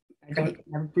to, I don't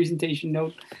have a presentation,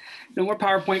 no more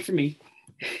PowerPoint for me.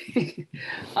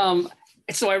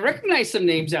 So I recognize some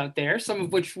names out there, some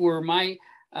of which were my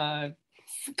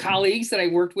colleagues that I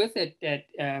worked with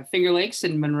at Finger Lakes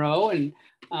and Monroe. And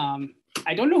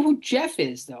I don't know who Jeff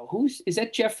is though. Is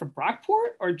that Jeff from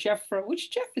Brockport, or Jeff from,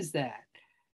 which Jeff is that?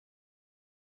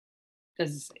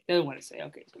 Doesn't say, doesn't want to say,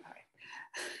 okay.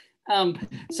 Hi.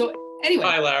 So anyway.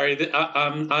 Hi, Larry.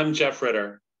 I'm Jeff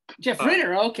Ritter. Jeff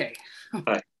Ritter, okay.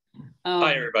 Hi.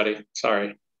 Hi, everybody.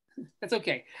 Sorry. That's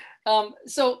okay.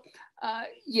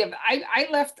 Yeah, I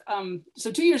left,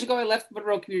 so 2 years ago, I left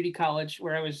Monroe Community College,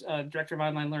 where I was Director of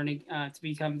Online Learning, to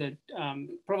become the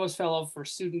Provost Fellow for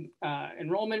Student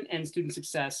Enrollment and Student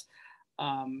Success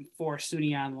for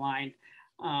SUNY Online.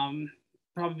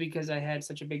 Probably because I had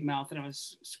such a big mouth and I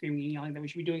was screaming and yelling that we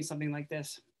should be doing something like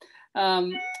this.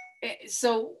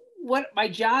 So what my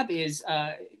job is,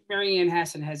 Mary Ann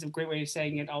Hassan has a great way of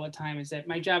saying it all the time, is that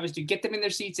my job is to get them in their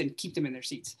seats and keep them in their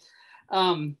seats.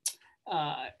 And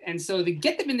so the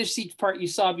get them in their seats part you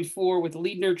saw before with the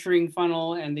lead nurturing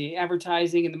funnel and the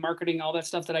advertising and the marketing, all that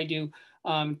stuff that I do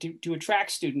to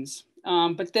attract students.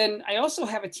 But then I also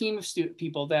have a team of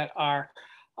people that are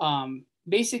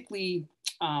basically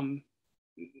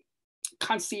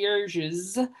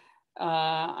concierges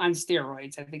on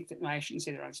steroids. I think that I shouldn't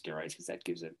say they're on steroids because that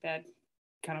gives a bad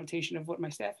connotation of what my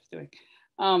staff is doing.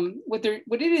 What it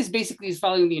is basically is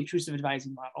following the intrusive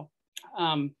advising model.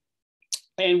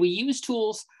 And we use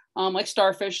tools like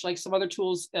Starfish, like some other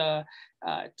tools to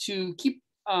keep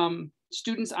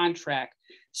students on track.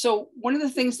 So one of the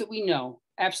things that we know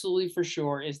absolutely for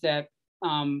sure is that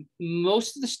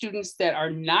most of the students that are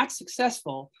not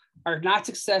successful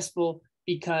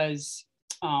because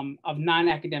of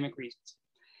non-academic reasons.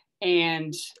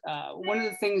 And one of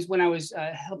the things when I was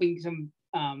helping some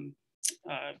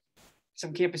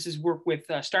campuses work with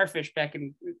Starfish back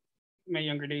in my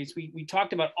younger days, we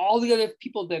talked about all the other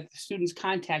people that the students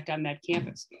contact on that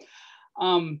campus.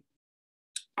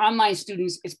 Online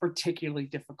students is particularly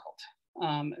difficult.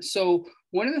 So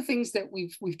one of the things that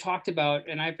we've talked about,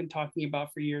 and I've been talking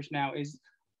about for years now, is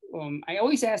I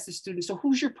always ask the students, so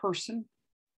who's your person?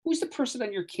 Who's the person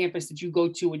on your campus that you go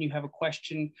to when you have a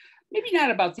question? Maybe not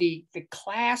about the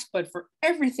class, but for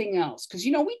everything else. Because,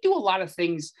 you know, we do a lot of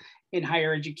things in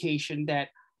higher education that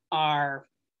are,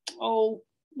 well,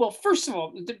 first of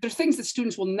all, there's things that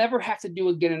students will never have to do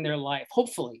again in their life,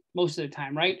 hopefully, most of the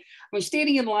time, right? I mean,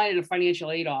 standing in line at a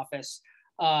financial aid office,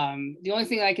 the only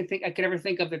thing I could ever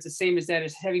think of that's the same as that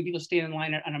is having people stand in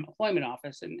line at an employment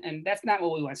office. And that's not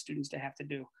what we want students to have to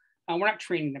do. We're not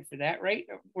training them for that, right?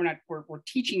 We're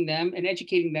teaching them and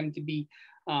educating them to be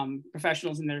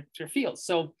professionals in their fields.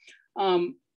 So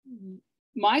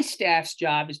my staff's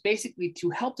job is basically to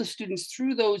help the students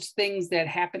through those things that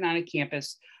happen on a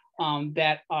campus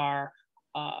that are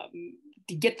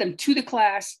to get them to the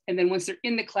class. And then once they're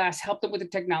in the class, help them with the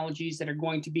technologies that are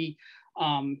going to be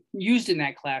used in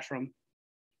that classroom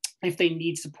if they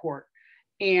need support.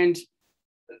 And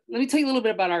let me tell you a little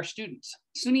bit about our students.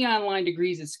 SUNY Online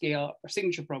Degrees at Scale, our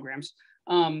signature programs,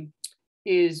 I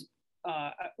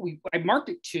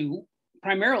market to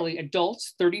primarily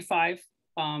adults, 35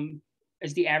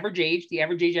 as the average age. The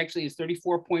average age actually is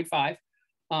 34.5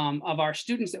 of our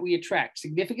students that we attract,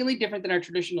 significantly different than our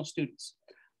traditional students.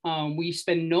 We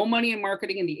spend no money in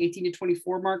marketing in the 18 to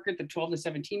 24 market, the 12 to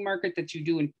 17 market that you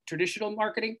do in traditional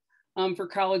marketing for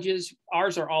colleges.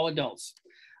 Ours are all adults.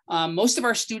 Most of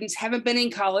our students haven't been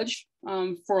in college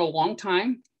for a long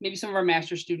time. Maybe some of our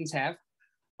master's students have,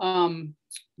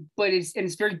 but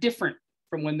it's very different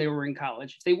from when they were in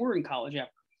college, if they were in college ever.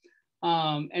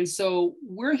 And so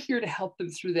we're here to help them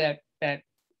through that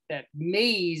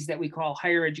maze that we call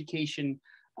higher education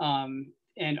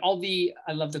and all the,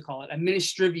 I love to call it,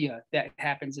 administrivia that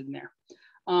happens in there.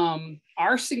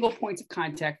 Our single points of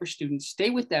contact for students stay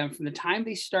with them from the time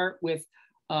they start with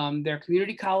their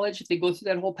community college, if they go through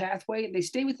that whole pathway, and they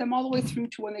stay with them all the way through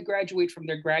to when they graduate from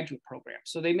their graduate program.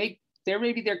 So they're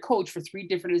maybe their coach for 3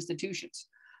 different institutions.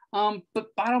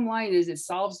 But bottom line is it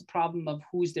solves the problem of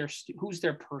who's their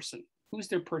person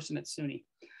at SUNY.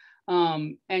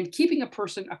 And keeping a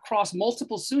person across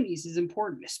multiple SUNYs is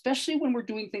important, especially when we're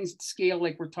doing things at scale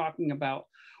like we're talking about.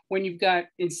 When you've got,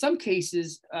 in some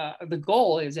cases, the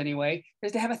goal is anyway,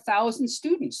 is to have 1,000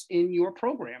 students in your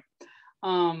program.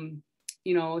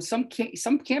 You know, some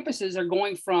campuses are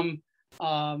going from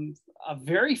a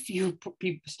very few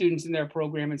students in their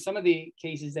program in some of the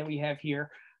cases that we have here,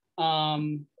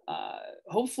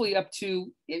 hopefully up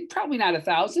to probably not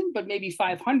 1,000, but maybe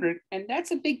 500. And that's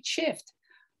a big shift,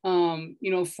 you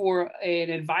know, for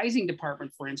an advising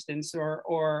department, for instance,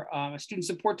 or a student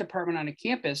support department on a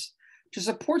campus to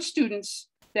support students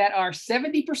that are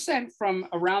 70% from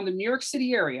around the New York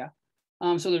City area.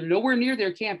 So they're nowhere near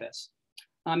their campus.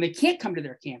 They can't come to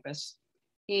their campus,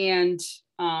 and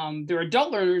they're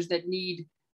adult learners that need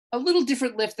a little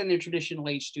different lift than their traditional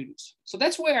age students. So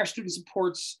that's why our student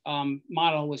supports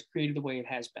model was created the way it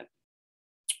has been.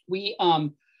 We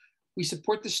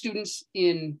support the students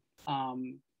in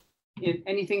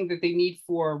anything that they need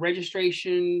for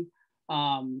registration,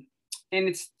 and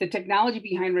it's the technology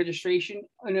behind registration.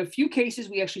 In a few cases,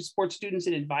 we actually support students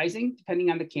in advising,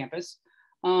 depending on the campus.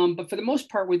 But for the most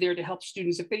part, we're there to help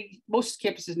students. Most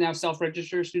campuses now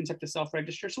self-register, students have to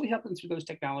self-register, so we help them through those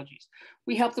technologies.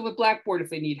 We help them with Blackboard if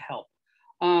they need help.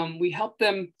 We help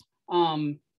them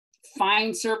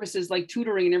find services like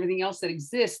tutoring and everything else that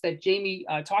exists that Jamie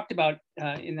talked about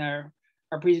in our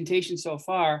presentation so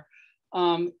far.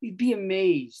 You'd be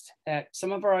amazed at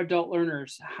some of our adult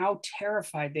learners, how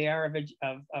terrified they are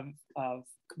of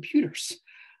computers.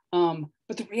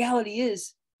 But the reality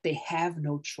is, they have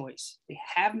no choice. They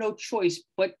have no choice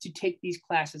but to take these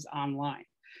classes online.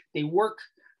 They work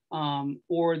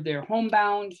or they're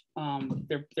homebound.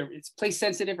 It's place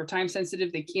sensitive or time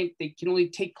sensitive. They can only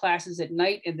take classes at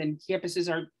night, and then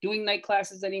campuses aren't doing night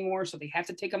classes anymore, so they have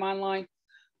to take them online.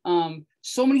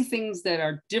 So many things that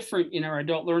are different in our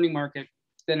adult learning market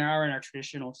than are in our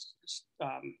traditional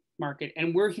market,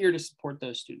 and we're here to support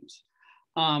those students.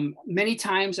 Many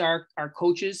times our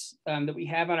coaches that we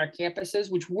have on our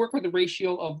campuses, which work with a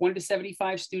ratio of 1 to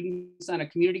 75 students on a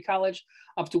community college,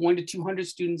 up to 1 to 200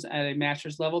 students at a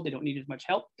master's level, they don't need as much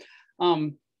help.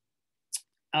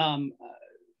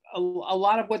 a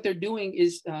lot of what they're doing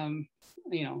is,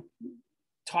 you know,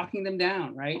 talking them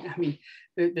down, right? I mean,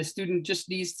 the student just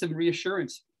needs some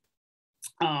reassurance.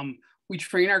 We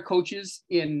train our coaches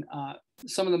in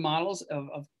some of the models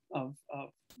of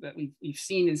that we've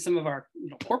seen in some of our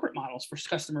corporate models for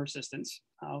customer assistance.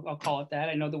 I'll call it that.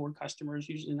 I know the word customer is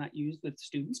usually not used with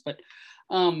students, but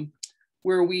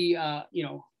where we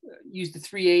use the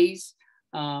 3 A's,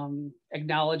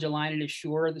 acknowledge, align, and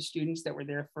assure the students that we're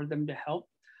there for them to help.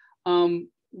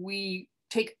 We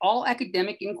take all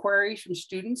academic inquiries from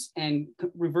students and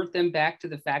revert them back to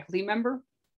the faculty member.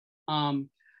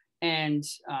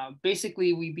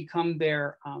 Basically we become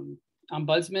their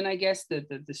ombudsman, I guess,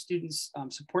 the student's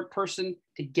support person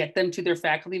to get them to their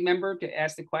faculty member to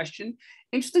ask the question.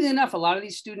 Interestingly enough, a lot of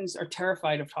these students are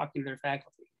terrified of talking to their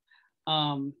faculty.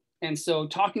 And so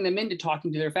talking them into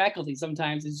talking to their faculty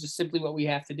sometimes is just simply what we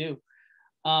have to do.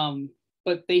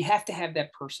 But they have to have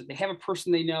that person. They have a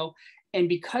person they know. And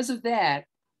because of that,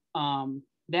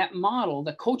 that model,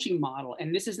 the coaching model,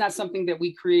 and this is not something that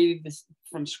we created this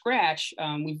from scratch,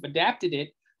 we've adapted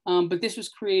it, but this was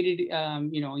created,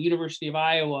 University of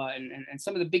Iowa and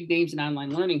some of the big names in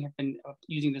online learning have been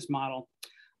using this model,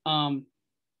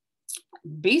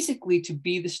 basically to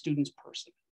be the student's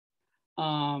person.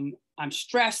 I'm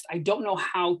stressed. I don't know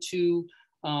how to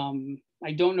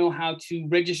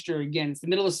register again. It's the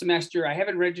middle of the semester. I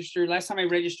haven't registered. Last time I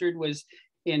registered was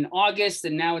in August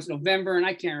and now it's November and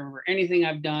I can't remember anything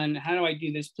I've done. How do I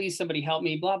do this? Please, somebody help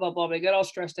me, blah, blah, blah. They get all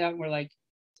stressed out and we're like,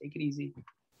 take it easy. I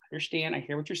understand. I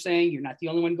hear what you're saying. You're not the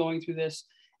only one going through this.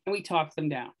 And we talk them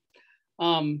down.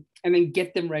 And then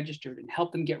get them registered and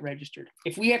help them get registered.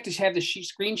 If we have to have the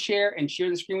screen share and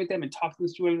share the screen with them and talk them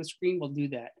through on the screen, we'll do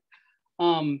that.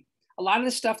 A lot of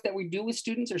the stuff that we do with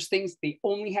students are things they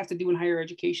only have to do in higher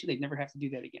education. They'd never have to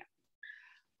do that again.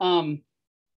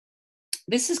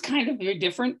 This is kind of very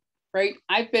different, right?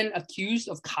 I've been accused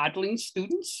of coddling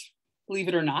students, believe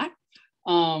it or not.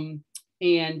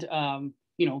 They're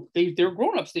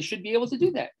grown-ups. They should be able to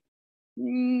do that.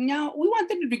 Now, we want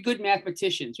them to be good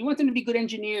mathematicians. We want them to be good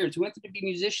engineers. We want them to be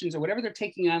musicians or whatever they're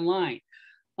taking online.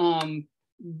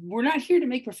 We're not here to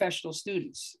make professional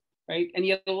students, right? And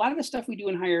yet a lot of the stuff we do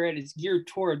in higher ed is geared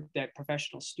toward that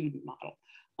professional student model.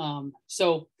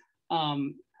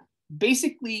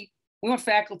 Basically, we want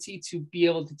faculty to be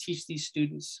able to teach these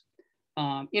students,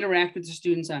 interact with the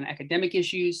students on academic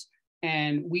issues,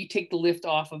 and we take the lift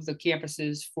off of the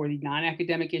campuses for the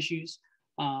non-academic issues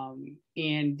and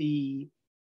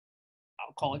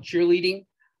I'll call it cheerleading.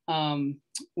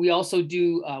 We also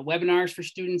do webinars for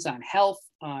students on health,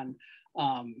 on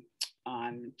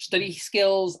study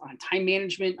skills, on time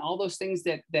management, all those things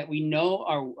that we know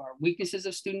are weaknesses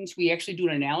of students. We actually do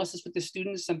an analysis with the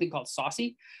students, something called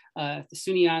SUNY, the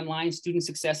SUNY Online Student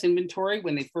Success Inventory.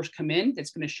 When they first come in,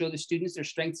 that's going to show the students their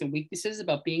strengths and weaknesses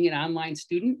about being an online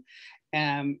student.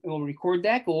 We'll record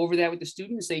that, go over that with the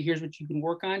students, say, here's what you can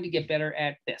work on to get better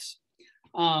at this.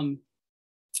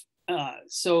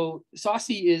 So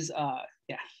SOSSI is,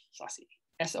 SOSSI,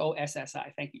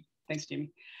 S-O-S-S-I, thank you. Thanks,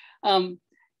 Jimmy.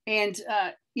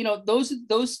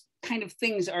 Those kind of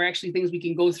things are actually things we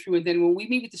can go through. And then when we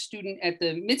meet with the student at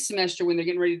the mid-semester, when they're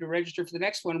getting ready to register for the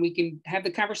next one, we can have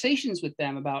the conversations with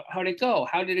them about how did it go?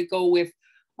 How did it go with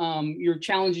your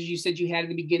challenges you said you had in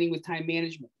the beginning with time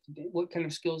management? What kind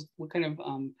of skills, what kind of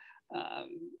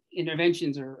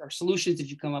interventions or solutions did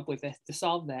you come up with to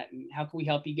solve that? And how can we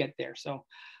help you get there? So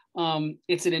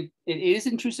it is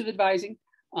intrusive advising.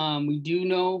 We do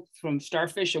know from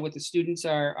Starfish what the students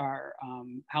are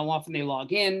how often they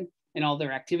log in and all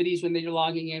their activities when they're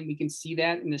logging in. We can see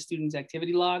that in the students'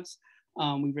 activity logs.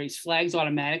 We raise flags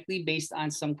automatically based on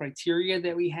some criteria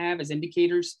that we have as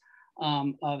indicators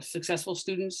of successful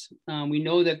students. We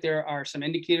know that there are some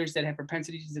indicators that have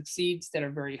propensity to succeed that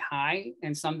are very high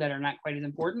and some that are not quite as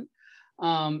important.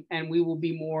 And we will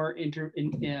be more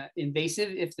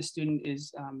invasive if the student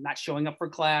is not showing up for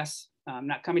class,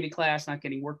 not coming to class, not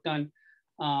getting work done,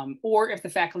 or if the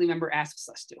faculty member asks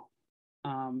us to.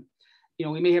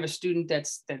 We may have a student that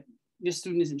this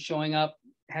student isn't showing up,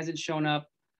 hasn't shown up.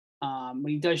 When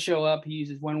he does show up, he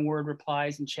uses one-word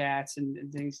replies and chats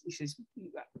and things. He says,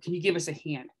 can you give us a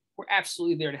hand? We're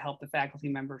absolutely there to help the faculty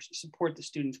members, support the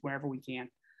students wherever we can.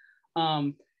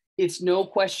 It's no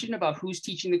question about who's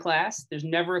teaching the class. There's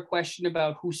never a question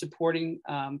about who's supporting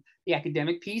the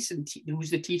academic piece and who's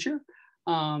the teacher.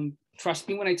 Trust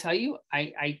me when I tell you,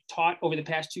 I taught over the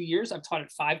past 2 years. I've taught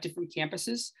at 5 different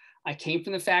campuses. I came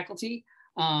from the faculty.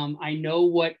 I know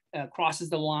what crosses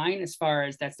the line as far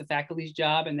as that's the faculty's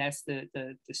job and that's the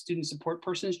student support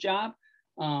person's job.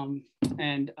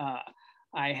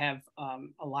 I have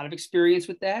a lot of experience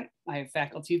with that. I have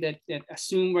faculty that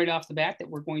assume right off the bat that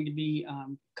we're going to be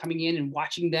coming in and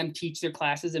watching them teach their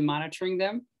classes and monitoring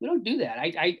them. We don't do that.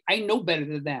 I know better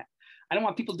than that. I don't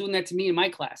want people doing that to me in my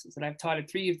classes that I've taught at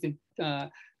 3 of the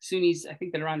SUNYs, I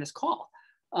think, that are on this call.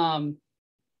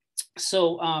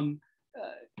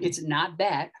 It's not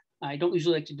that. I don't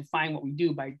usually like to define what we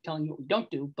do by telling you what we don't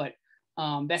do, but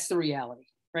that's the reality,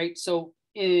 right? So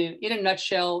in a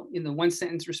nutshell, in the one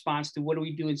sentence response to what do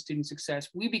we do in student success,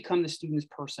 we become the student's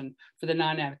person for the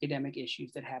non-academic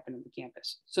issues that happen on the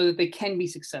campus so that they can be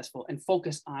successful and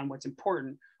focus on what's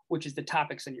important, which is the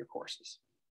topics in your courses.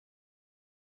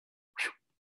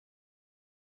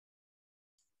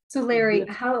 So Larry,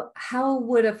 how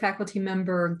would a faculty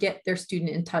member get their student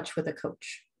in touch with a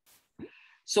coach?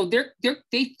 So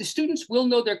the students will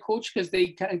know their coach because they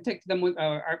contact them with,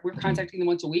 we're contacting them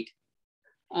once a week.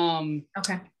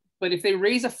 Okay. But if they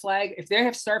raise a flag, if they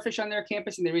have starfish on their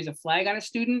campus and they raise a flag on a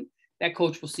student, that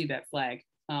coach will see that flag.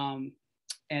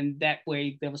 And that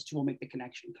way those two will make the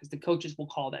connection because the coaches will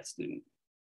call that student.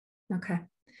 Okay.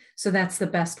 So that's the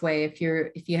best way. If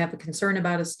you have a concern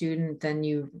about a student, then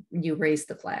you raise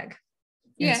the flag.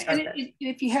 Yeah, and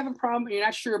if you have a problem, you're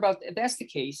not sure about if that's the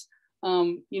case.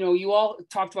 You all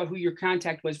talked about who your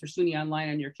contact was for SUNY Online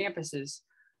on your campuses.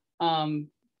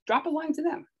 Drop a line to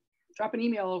them. Drop an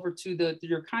email over to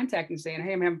your contact and saying,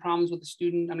 hey, I'm having problems with the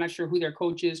student. I'm not sure who their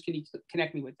coach is. Can you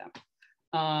connect me with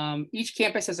them? Each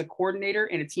campus has a coordinator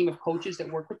and a team of coaches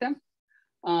that work with them.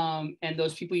 And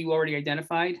those people you already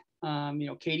identified,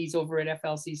 Katie's over at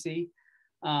FLCC.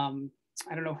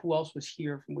 I don't know who else was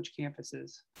here from which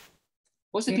campuses.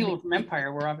 Most of the people from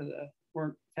Empire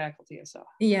weren't faculty, I saw.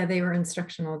 Yeah, they were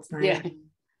instructional tonight.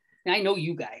 Yeah, I know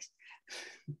you guys.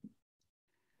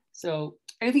 So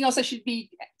anything else I should be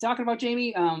talking about,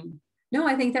 Jamie? No,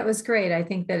 I think that was great. I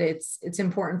think that it's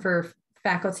important for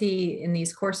faculty in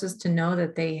these courses to know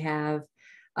that they have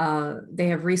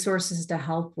resources to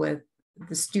help with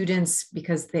the students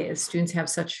because students have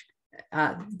such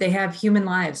they have human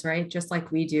lives, right? Just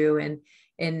like we do,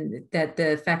 and that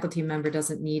the faculty member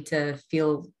doesn't need to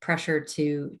feel pressure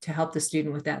to help the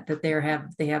student with that. That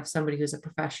they have somebody who's a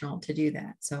professional to do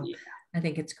that. So yeah. I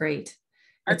think it's great.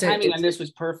 Our timing on this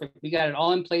was perfect. We got it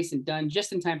all in place and done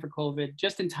just in time for COVID,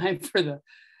 just in time for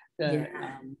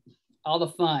all the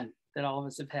fun that all of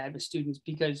us have had with students,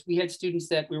 because we had students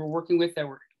that we were working with that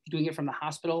were doing it from the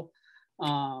hospital,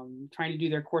 trying to do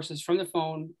their courses from the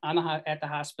phone at the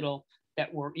hospital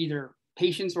that were either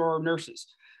patients or nurses.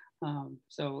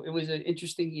 So it was an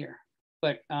interesting year.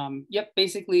 But yep,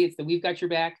 basically it's we've got your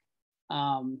back.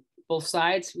 Both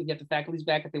sides. We get the faculty's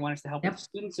back if they want us to help with the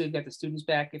students. So we've got the students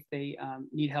back if they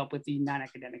need help with the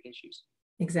non-academic issues.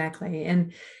 Exactly.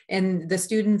 And the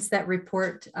students that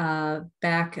report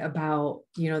back about,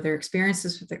 their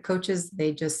experiences with the coaches,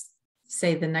 they just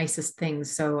say the nicest things.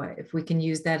 So if we can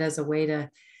use that as a way to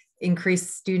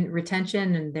increase student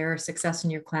retention and their success in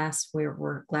your class,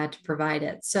 we're glad to provide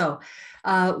it. So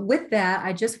with that,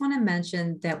 I just want to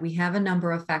mention that we have a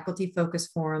number of faculty focus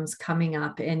forums coming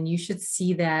up, and you should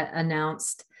see that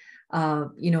announced,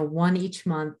 one each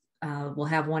month. We'll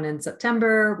have one in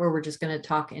September where we're just going to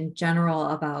talk in general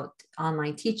about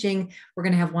online teaching. We're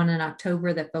going to have one in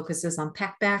October that focuses on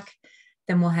PACBAC.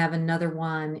 Then we'll have another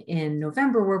one in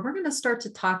November where we're going to start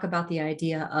to talk about the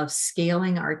idea of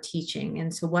scaling our teaching.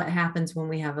 And so what happens when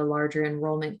we have a larger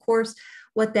enrollment course,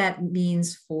 what that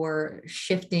means for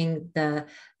shifting the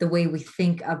way we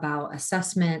think about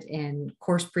assessment and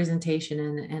course presentation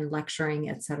and lecturing,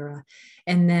 et cetera.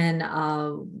 And then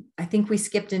I think we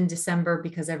skipped in December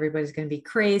because everybody's going to be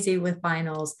crazy with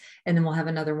finals. And then we'll have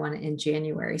another one in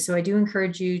January. So I do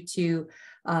encourage you to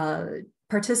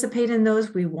participate in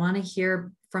those. We want to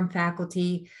hear from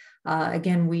faculty.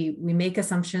 Again, we make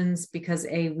assumptions because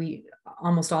we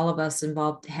almost all of us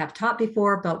involved have taught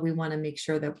before, but we want to make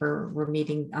sure that we're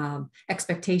meeting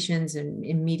expectations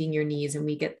and meeting your needs, and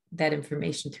we get that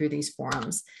information through these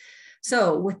forums.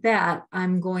 So with that,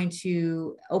 I'm going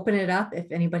to open it up.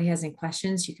 If anybody has any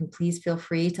questions, you can please feel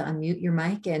free to unmute your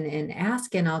mic and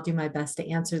ask, and I'll do my best to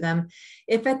answer them.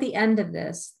 If at the end of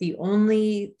this, the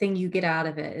only thing you get out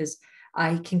of it is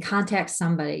I can contact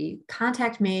somebody,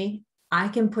 contact me. I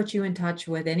can put you in touch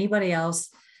with anybody else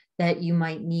that you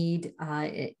might need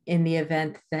in the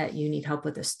event that you need help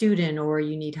with a student or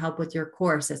you need help with your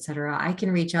course, et cetera. I can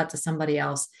reach out to somebody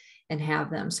else and have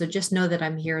them. So just know that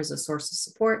I'm here as a source of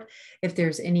support. If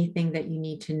there's anything that you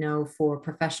need to know for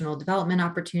professional development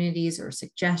opportunities or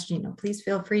suggestion, please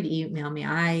feel free to email me.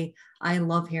 I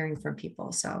love hearing from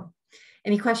people. So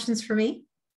any questions for me?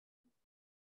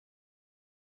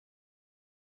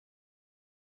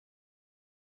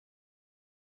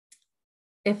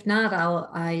 If not,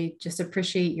 I just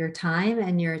appreciate your time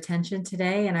and your attention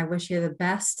today, and I wish you the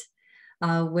best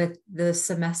with the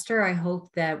semester. I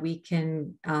hope that we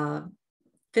can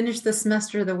finish the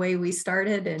semester the way we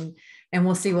started, and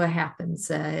we'll see what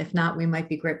happens. If not, we might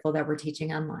be grateful that we're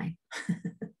teaching online.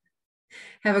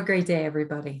 Have a great day,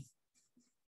 everybody.